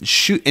that's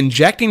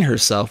injecting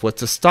herself with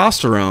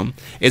testosterone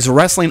is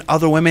wrestling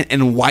other women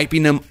and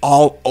wiping them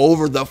all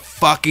over the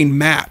fucking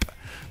mat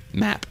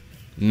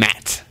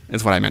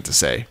is what I meant to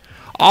say.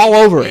 All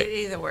over it.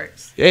 It either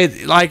works.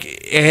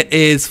 It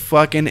is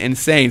fucking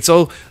insane.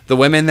 So the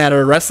women that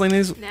are wrestling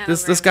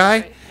this guy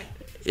right.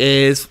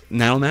 is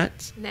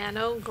nanograms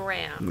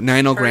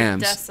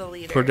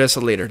per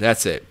deciliter.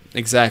 That's it.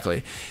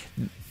 Exactly.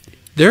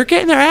 They're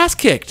getting their ass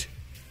kicked.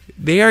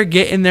 They are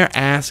getting their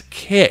ass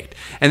kicked.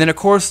 And then, of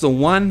course, the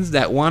ones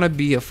that want to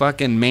be a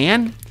fucking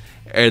man,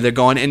 or they're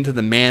going into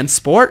the man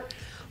sport,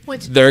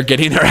 they're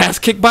getting their ass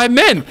kicked by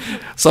men.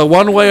 So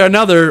one way or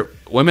another,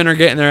 women are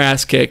getting their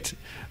ass kicked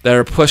that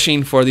are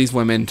pushing for these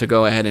women to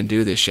go ahead and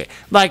do this shit.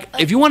 Like,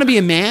 if you want to be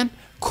a man,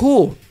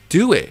 cool,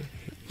 do it.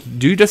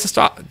 Do the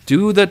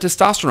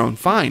testosterone,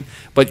 fine.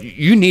 But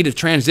you need to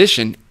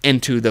transition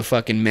into the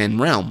fucking men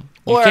realm.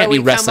 You can't be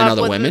wrestling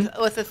other women.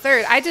 With a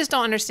third. I just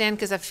don't understand,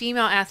 because a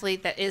female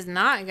athlete that is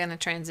not going to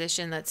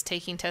transition, that's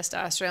taking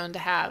testosterone to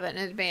have an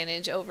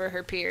advantage over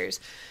her peers,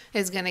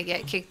 is going to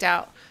get kicked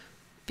out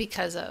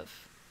because of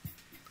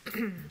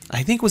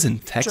I think it was in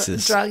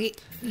Texas. Drug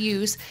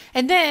use.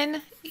 And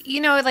then,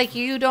 like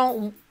you're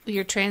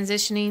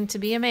transitioning to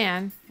be a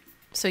man.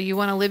 So you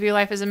want to live your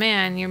life as a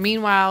man.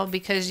 Meanwhile,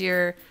 because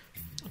you're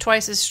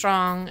twice as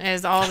strong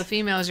as all the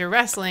females you're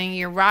wrestling,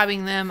 you're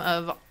robbing them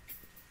of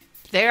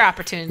their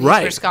opportunities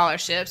for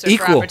scholarships or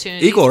for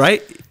opportunities. Equal,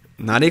 right?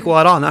 Not equal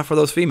at all. Not for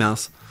those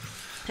females.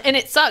 And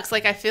it sucks.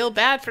 Like, I feel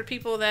bad for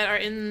people that are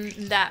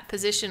in that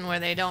position where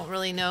they don't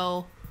really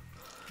know,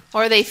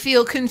 or they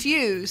feel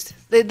confused.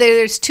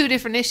 There's two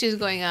different issues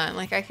going on.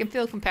 Like, I can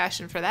feel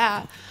compassion for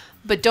that.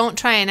 But don't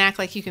try and act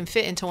like you can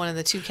fit into one of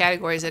the two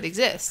categories that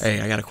exist.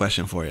 Hey, I got a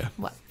question for you.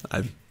 What?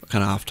 I'm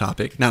kind of off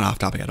topic. Not off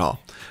topic at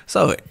all.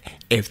 So,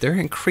 if they're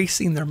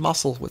increasing their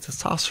muscles with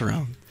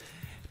testosterone,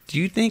 do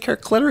you think her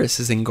clitoris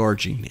is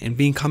engorging and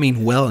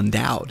becoming well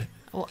endowed?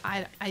 Well,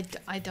 I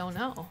don't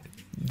know.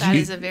 That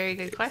is a very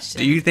good question.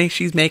 Do you think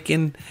she's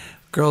making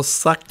girls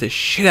suck the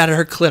shit out of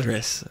her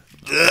clitoris?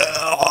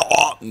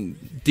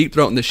 Deep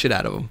throating the shit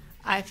out of them.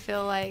 I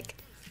feel like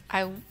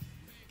I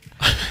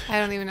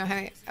don't even know how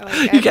to.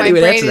 You can't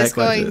even answer that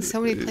question. Going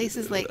so many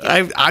places. Like,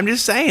 I'm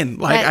just saying.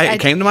 Like, it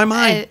came to my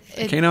mind.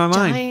 It came to my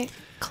mind. Giant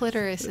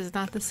clitoris is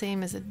not the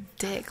same as a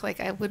dick.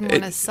 Like, I wouldn't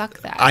want to suck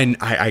that.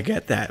 I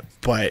get that,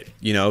 but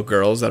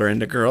girls that are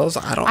into girls,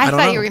 I don't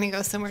know. You were gonna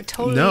go somewhere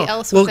totally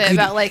else with it,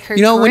 about like her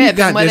grip when you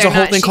got, and whether there's a or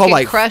whole not thing she called could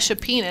like crush a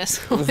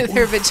penis with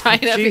her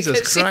vagina. Jesus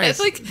because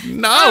Christ! She has,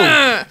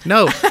 like,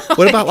 No.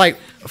 What about like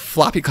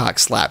floppy cock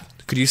slap?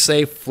 Could you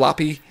say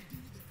floppy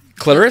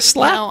clitoris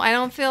slap? No, I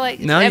don't feel like.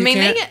 No, I you mean,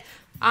 can't?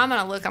 I'm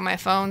gonna look on my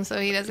phone so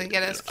he doesn't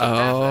get us.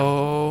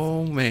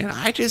 Oh man,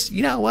 I just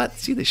what?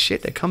 See, the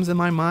shit that comes in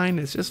my mind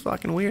is just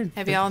fucking weird.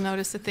 Have y'all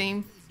noticed a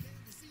theme?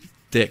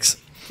 Dicks.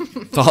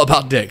 It's all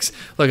about dicks.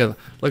 Look at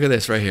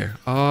this right here.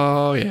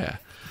 Oh yeah.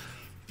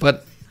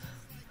 But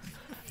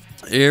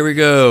here we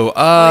go.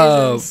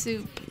 Poison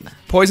soup.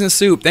 Poison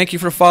soup. Thank you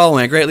for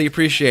following. I greatly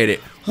appreciate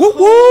it. Woo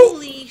woo.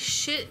 Holy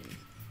shit.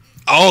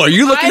 Oh, are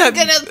you looking I'm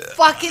gonna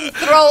fucking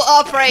throw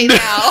up right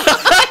now.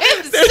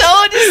 I'm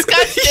so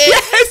disgusted.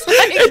 Yes,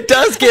 it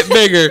does get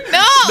bigger.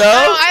 No,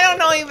 I don't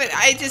know even.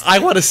 I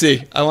want to see.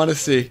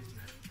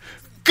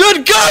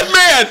 Good God,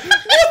 man!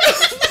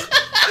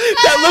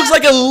 That looks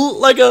like a.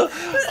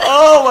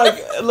 Oh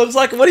my! It looks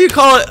like, what do you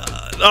call it?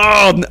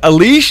 Oh, a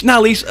leash?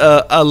 Not leash.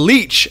 A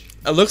leech.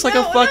 It looks like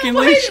a fucking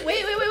leash.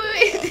 Wait.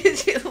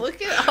 Did you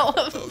look at all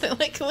of them?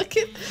 Like, look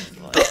at.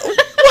 What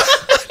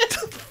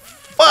the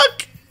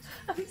fuck?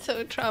 I'm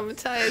so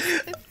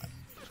traumatized.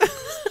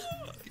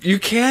 You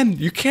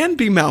can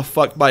be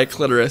mouth-fucked by a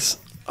clitoris.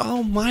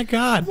 Oh my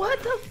God. What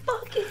the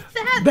fuck is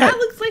that? That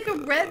looks like a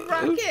red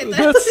rocket.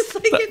 That looks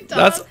like a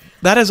dog.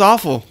 That is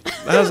awful.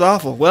 That is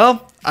awful.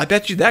 Well, I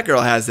bet you that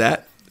girl has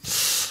that.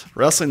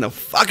 Wrestling the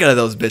fuck out of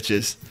those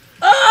bitches.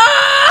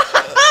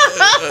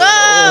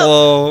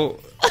 Oh.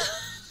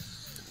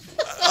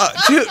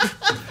 Dude,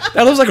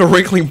 that looks like a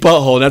wrinkling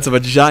butthole, and that's a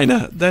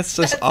vagina. That's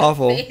just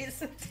awful.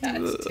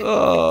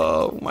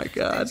 Oh my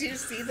God. Did you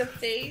see the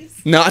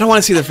face? No, I don't want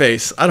to see the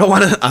face. I don't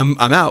want to. I'm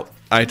out.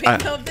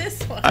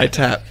 This one. I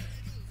tap.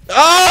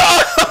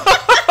 Oh!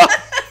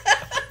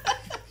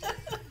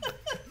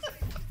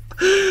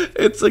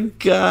 It's a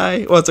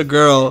guy. Well, it's a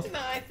girl. No,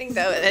 I think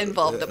that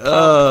involved a pump.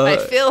 I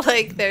feel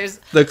like there's.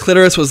 The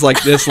clitoris was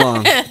like this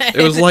long.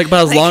 It was like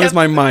about as long as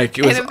my mic.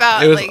 It was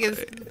about like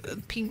as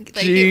pink.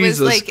 Like it was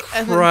like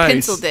Christ. a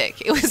pencil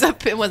dick. It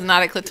was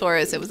not a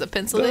clitoris. It was a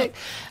pencil dick.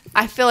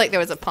 I feel like there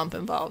was a pump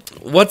involved.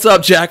 What's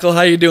up, Jackal?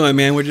 How you doing,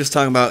 man? We're just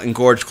talking about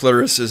engorged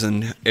clitorises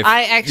and if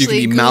I actually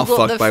you can be mouth Googled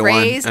fucked the by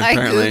phrase. one. I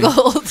Apparently,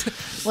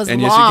 Googled Was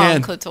And long yes, you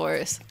can.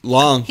 clitoris.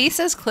 Long. He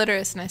says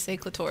clitoris, and I say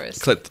clitoris.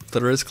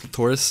 Clitoris.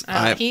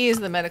 He is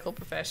the medical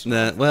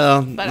professional, but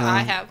no. I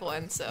have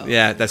one, so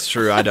Yeah, that's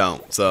true. I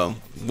don't. So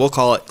we'll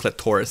call it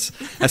clitoris.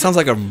 That sounds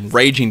like a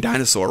raging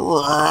dinosaur. those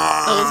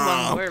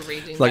ones were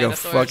raging Like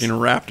dinosaurs. a fucking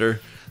raptor.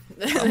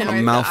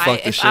 Anyway, mouth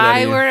fuck the if shit out of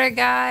I you. were a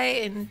guy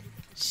and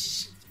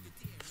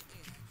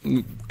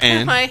put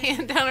And my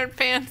hand down her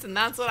pants, and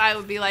that's what I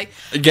would be like.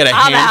 get a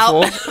I'm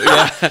out. handful.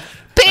 Yeah.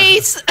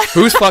 Peace.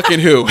 Who's fucking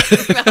who?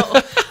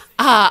 No,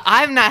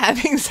 I'm not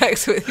having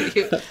sex with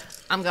you.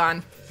 I'm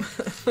gone.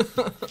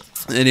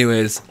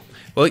 Anyways,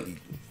 well,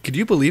 could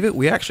you believe it?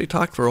 We actually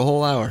talked for a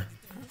whole hour.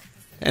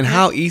 And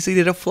how easy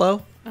did it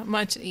flow?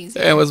 Much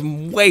easier. It was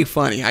way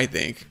funny, I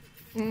think.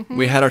 Mm-hmm.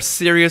 We had our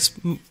serious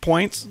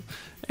points,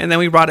 and then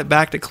we brought it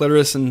back to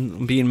clitoris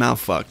and being mouth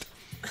fucked.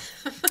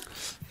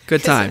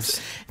 Good times.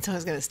 So I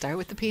was going to start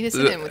with the penis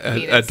and end with the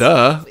penis.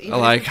 Duh. Even if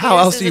Like, the how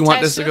penis else is do you want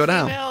attached this to go a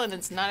down? female and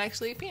it's not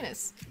actually a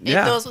penis.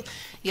 Yeah.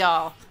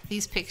 Y'all,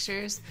 these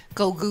pictures,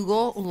 go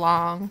Google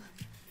long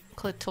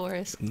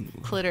clitoris,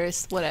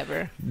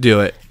 whatever. Do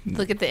it.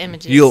 Look at the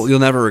images. You'll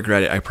never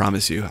regret it. I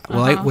promise you.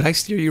 Would I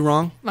steer you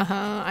wrong?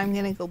 I'm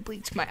going to go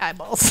bleach my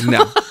eyeballs.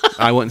 No,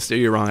 I wouldn't steer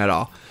you wrong at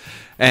all.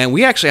 And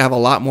we actually have a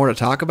lot more to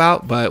talk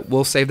about, but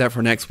we'll save that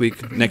for next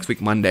week. Next week,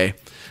 Monday.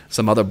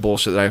 Some other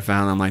bullshit that I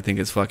found. I think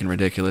it's fucking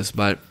ridiculous.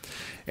 But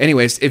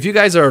anyways, if you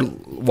guys are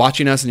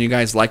watching us and you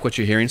guys like what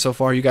you're hearing so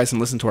far, you guys can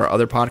listen to our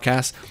other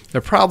podcasts.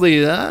 They're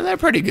probably they're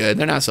pretty good.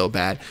 They're not so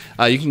bad.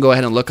 You can go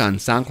ahead and look on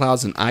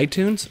SoundCloud and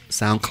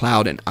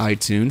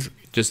iTunes.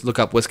 Just look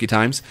up Whiskey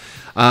Times.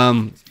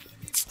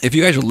 If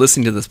you guys are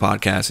listening to this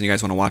podcast and you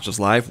guys want to watch us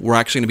live, we're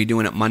actually going to be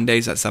doing it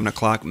Mondays at 7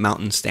 o'clock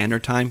Mountain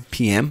Standard Time,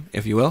 PM,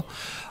 if you will.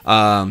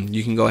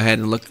 You can go ahead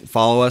and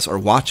follow us or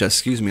watch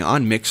us,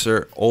 on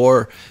Mixer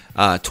or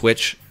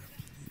Twitch.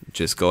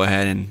 Just go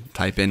ahead and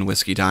type in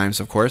Whiskey Times,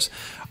 of course.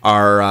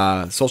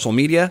 Our social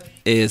media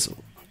is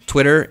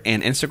Twitter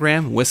and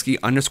Instagram,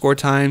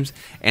 Whiskey_Times.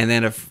 And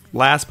then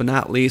last but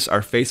not least,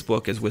 our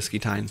Facebook is Whiskey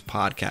Times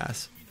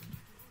Podcast.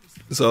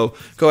 So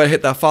go ahead,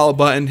 hit that follow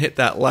button, hit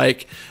that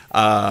like.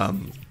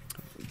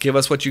 Give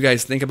us what you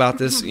guys think about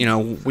this. We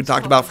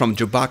talked about from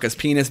Chewbacca's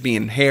penis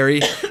being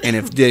hairy, and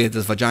if the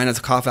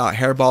vaginas cough out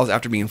hairballs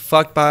after being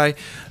fucked by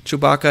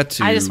Chewbacca,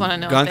 to I just wanna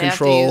know gun if they have to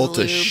control, use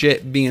to lube.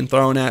 shit being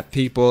thrown at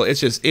people. It's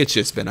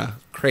just been a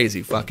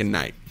crazy fucking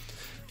night.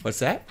 What's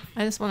that?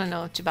 I just want to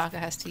know if Chewbacca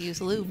has to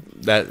use lube.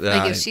 That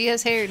Like if she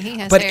has hair and he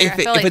has but hair.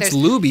 if it's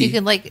lubey, you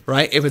can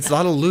right? If it's a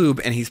lot of lube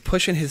and he's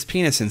pushing his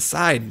penis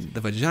inside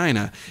the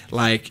vagina,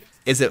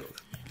 is it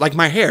like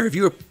my hair? If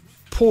you were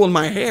pulling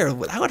my hair,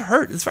 that would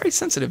hurt. It's very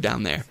sensitive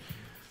down there.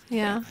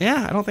 Yeah.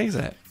 Yeah, I don't think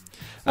so.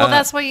 Well,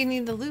 that's why you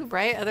need the lube,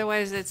 right?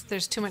 Otherwise,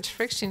 there's too much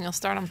friction. You'll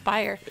start on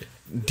fire.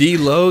 D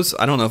Lowe's,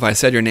 I don't know if I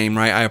said your name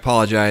right. I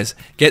apologize.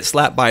 Get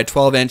slapped by a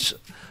 12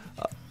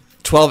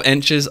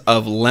 inches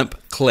of limp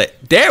clit.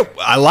 There,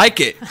 I like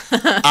it.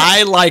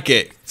 I like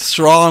it.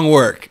 Strong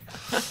work.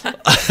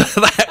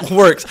 That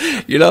works.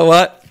 You know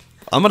what?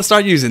 I'm gonna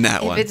start using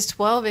that one. If it's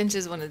 12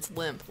 inches when it's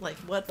limp, like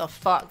what the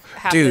fuck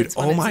happens? Dude,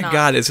 when oh it's my not?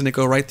 God, it's gonna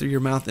go right through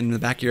your mouth and in the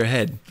back of your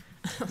head.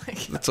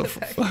 That's a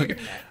fuck.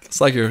 It's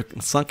like you're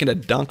sunk in a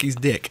donkey's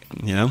dick,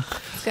 gonna-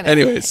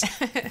 Anyways,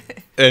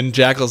 and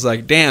Jackal's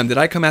like, "Damn, did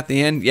I come at the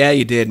end? Yeah,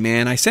 you did,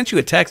 man. I sent you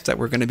a text that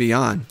we're gonna be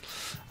on.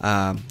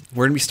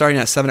 We're gonna be starting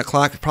at 7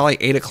 o'clock, probably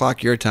 8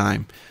 o'clock your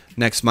time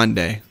next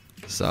Monday.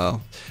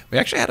 So we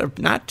actually had a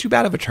not too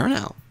bad of a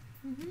turnout.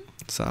 Mm-hmm.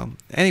 So,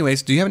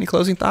 anyways, do you have any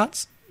closing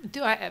thoughts?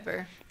 Do I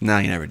ever? No,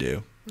 you never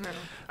do. No.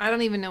 I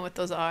don't even know what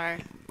those are.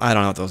 I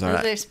don't know what those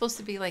are. They're supposed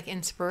to be like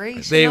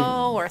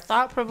inspirational or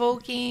thought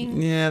provoking.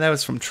 Yeah, that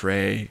was from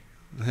Trey.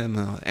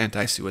 Him,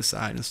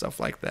 anti-suicide and stuff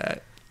like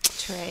that.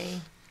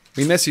 Trey.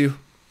 We miss you.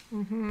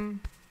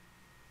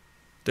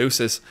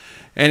 Deuces.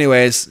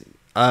 Anyways,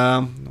 I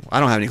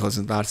don't have any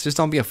closing thoughts. Just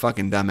don't be a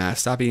fucking dumbass.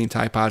 Stop eating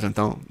Tide Pods and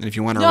don't. And if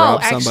you want to No,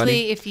 rob actually,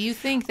 somebody, if you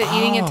think that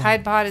eating a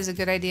Tide Pod is a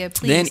good idea,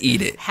 please Then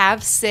eat it.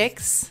 Have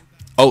 6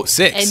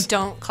 6. and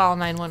don't call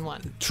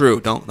 911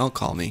 True. Don't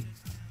call me.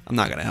 I'm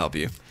not gonna help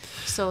you.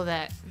 so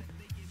that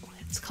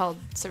it's called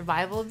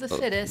survival of the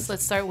fittest.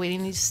 Let's start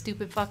weeding these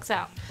stupid fucks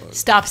out.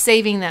 Stop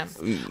saving them.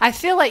 I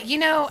feel like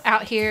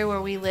out here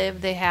where we live,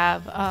 they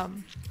have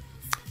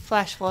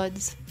flash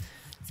floods.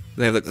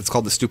 It's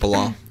called the Stupa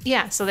Law.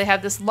 Yeah, so they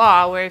have this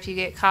law where if you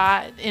get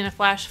caught in a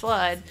flash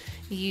flood,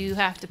 you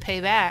have to pay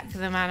back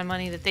the amount of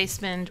money that they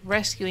spend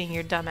rescuing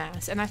your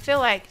dumbass. And I feel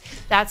like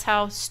that's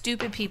how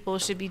stupid people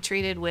should be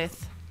treated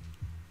with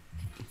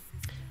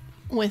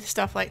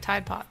stuff like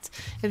Tide Pods.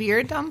 If you're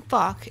a dumb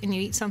fuck and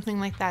you eat something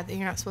like that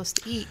you're not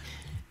supposed to eat,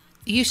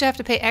 you should have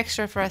to pay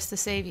extra for us to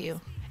save you.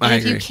 And I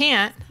if you agree.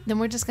 can't, then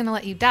we're just going to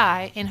let you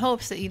die in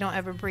hopes that you don't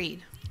ever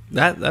breed.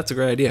 That's a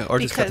great idea. Or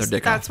just cut their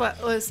dick that's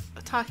off. what was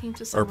talking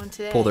to Or someone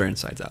today pull their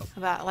insides out.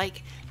 about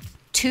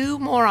two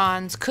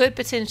morons could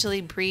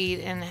potentially breed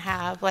and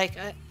have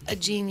a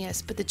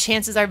genius, but the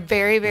chances are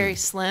very, very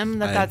slim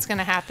that that's going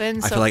to happen. I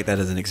So feel like that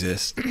doesn't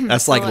exist.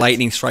 That's like let's-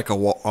 lightning strike a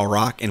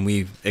rock and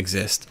we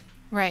exist.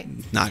 Right.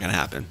 Not going to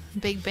happen.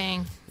 Big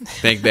bang.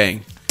 Bang,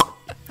 bang.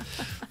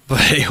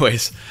 But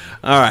anyways,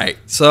 all right.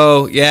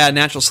 So, yeah,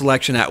 natural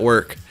selection at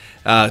work.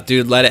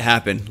 Dude, let it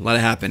happen. Let it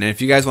happen. And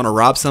if you guys want to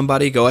rob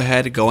somebody, go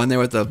ahead. Go in there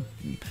with a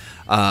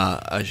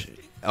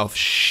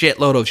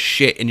shitload of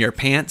shit in your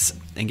pants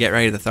and get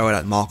ready to throw it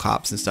at mall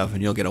cops and stuff,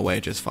 and you'll get away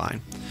just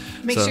fine.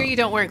 Make sure you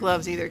don't wear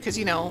gloves either, because,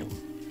 you know,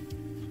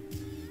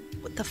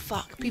 what the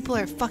fuck? People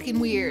are fucking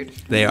weird.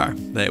 They are.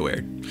 They're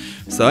weird.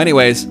 So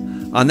anyways,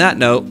 on that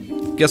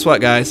note, guess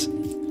what, guys?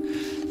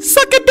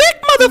 Suck a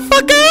dick,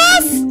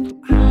 motherfuckers!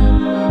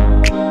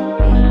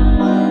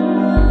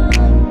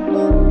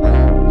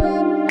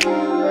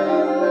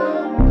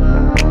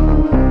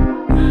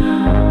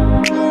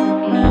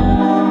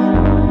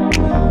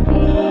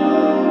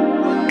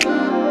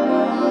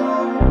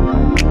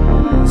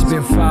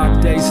 Been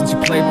 5 days since you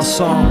played my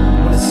song.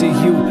 Wanna see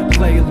you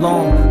play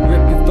along.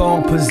 Rip your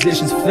thong,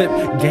 positions flip.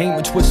 Game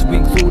with twists, we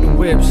including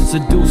whips.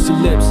 Seduce your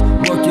lips,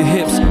 work your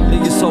hips.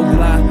 Leave your soul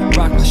glide,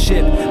 rock the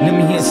ship. Let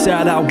me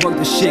inside out, work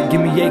the shit.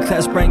 Give me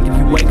A-class brain, give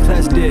you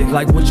A-class dick.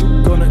 Like what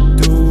you gonna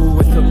do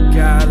with a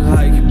guy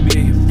like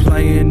me?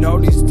 Playing all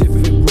these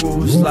different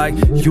rules like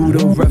you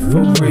the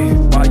referee.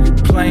 While you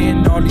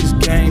playing all these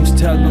games,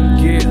 tell him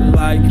get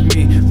like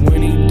me.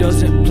 When he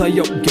doesn't play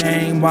your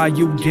game, why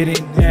you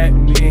getting at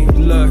me?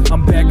 Look,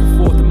 I'm back and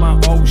forth in my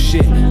old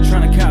shit,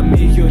 tryna cop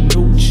me a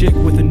new chick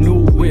with a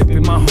new whip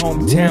in my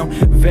hometown.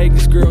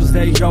 Vegas girls,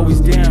 they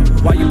always down.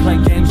 Why you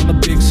playing games on the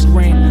big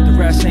screen? The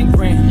grass ain't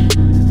green.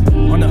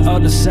 On the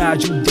other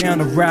side, you down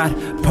the ride.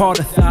 Part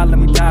of thigh, let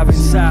me dive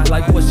inside.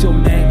 Like, what's your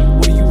name?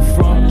 Where you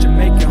from?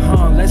 Jamaica,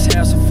 huh? Let's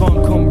have some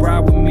fun. Come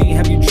ride with me.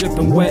 Have you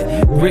dripping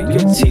wet? Rip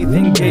your teeth,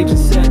 engage in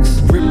sex.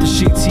 Rip the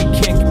sheets, he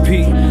can't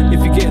compete.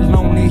 If you get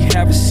lonely,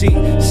 have a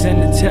seat.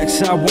 Send a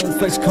text, I won't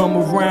flex. Come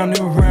around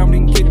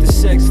and get the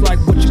sex. Like,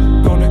 what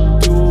you gonna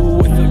do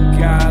with a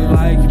guy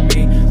like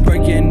me?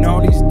 Breaking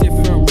all these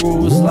different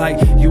rules like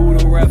you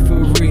the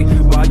referee.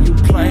 While you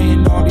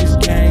playing all these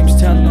games,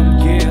 tell him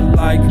get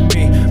like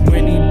me.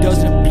 When he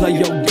doesn't play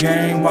your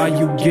game, why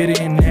you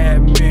getting at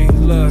me?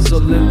 Look,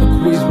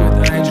 soliloquies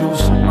with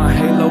angels. My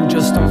halo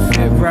just don't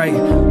fit right.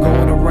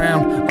 Going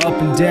around,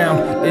 up and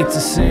down, it's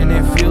a sin,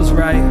 it feels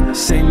right.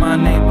 Say my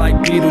name like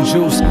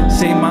Beetlejuice.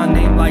 Say my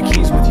name like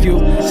he's with you.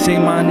 Say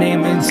my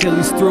name until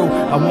he's through.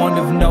 I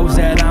wonder if knows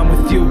that I'm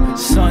with you.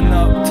 Sun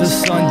up to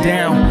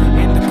sundown.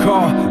 In the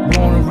car,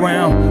 rolling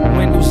around.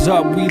 Windows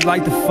up, we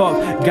like the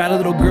fuck. Got a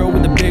little girl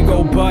with a big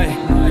old butt.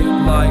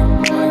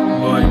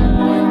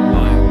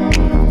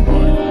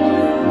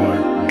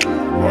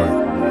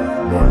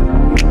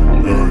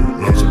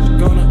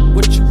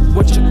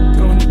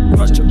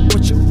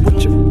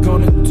 What you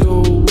gonna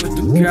do with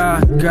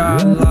a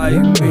guy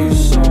like me?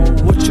 So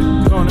what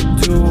you gonna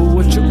do?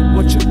 What you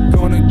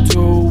gonna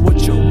do?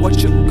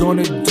 What you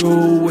gonna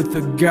do with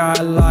a guy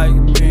like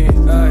me?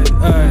 Hey,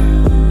 hey,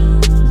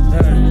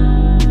 hey.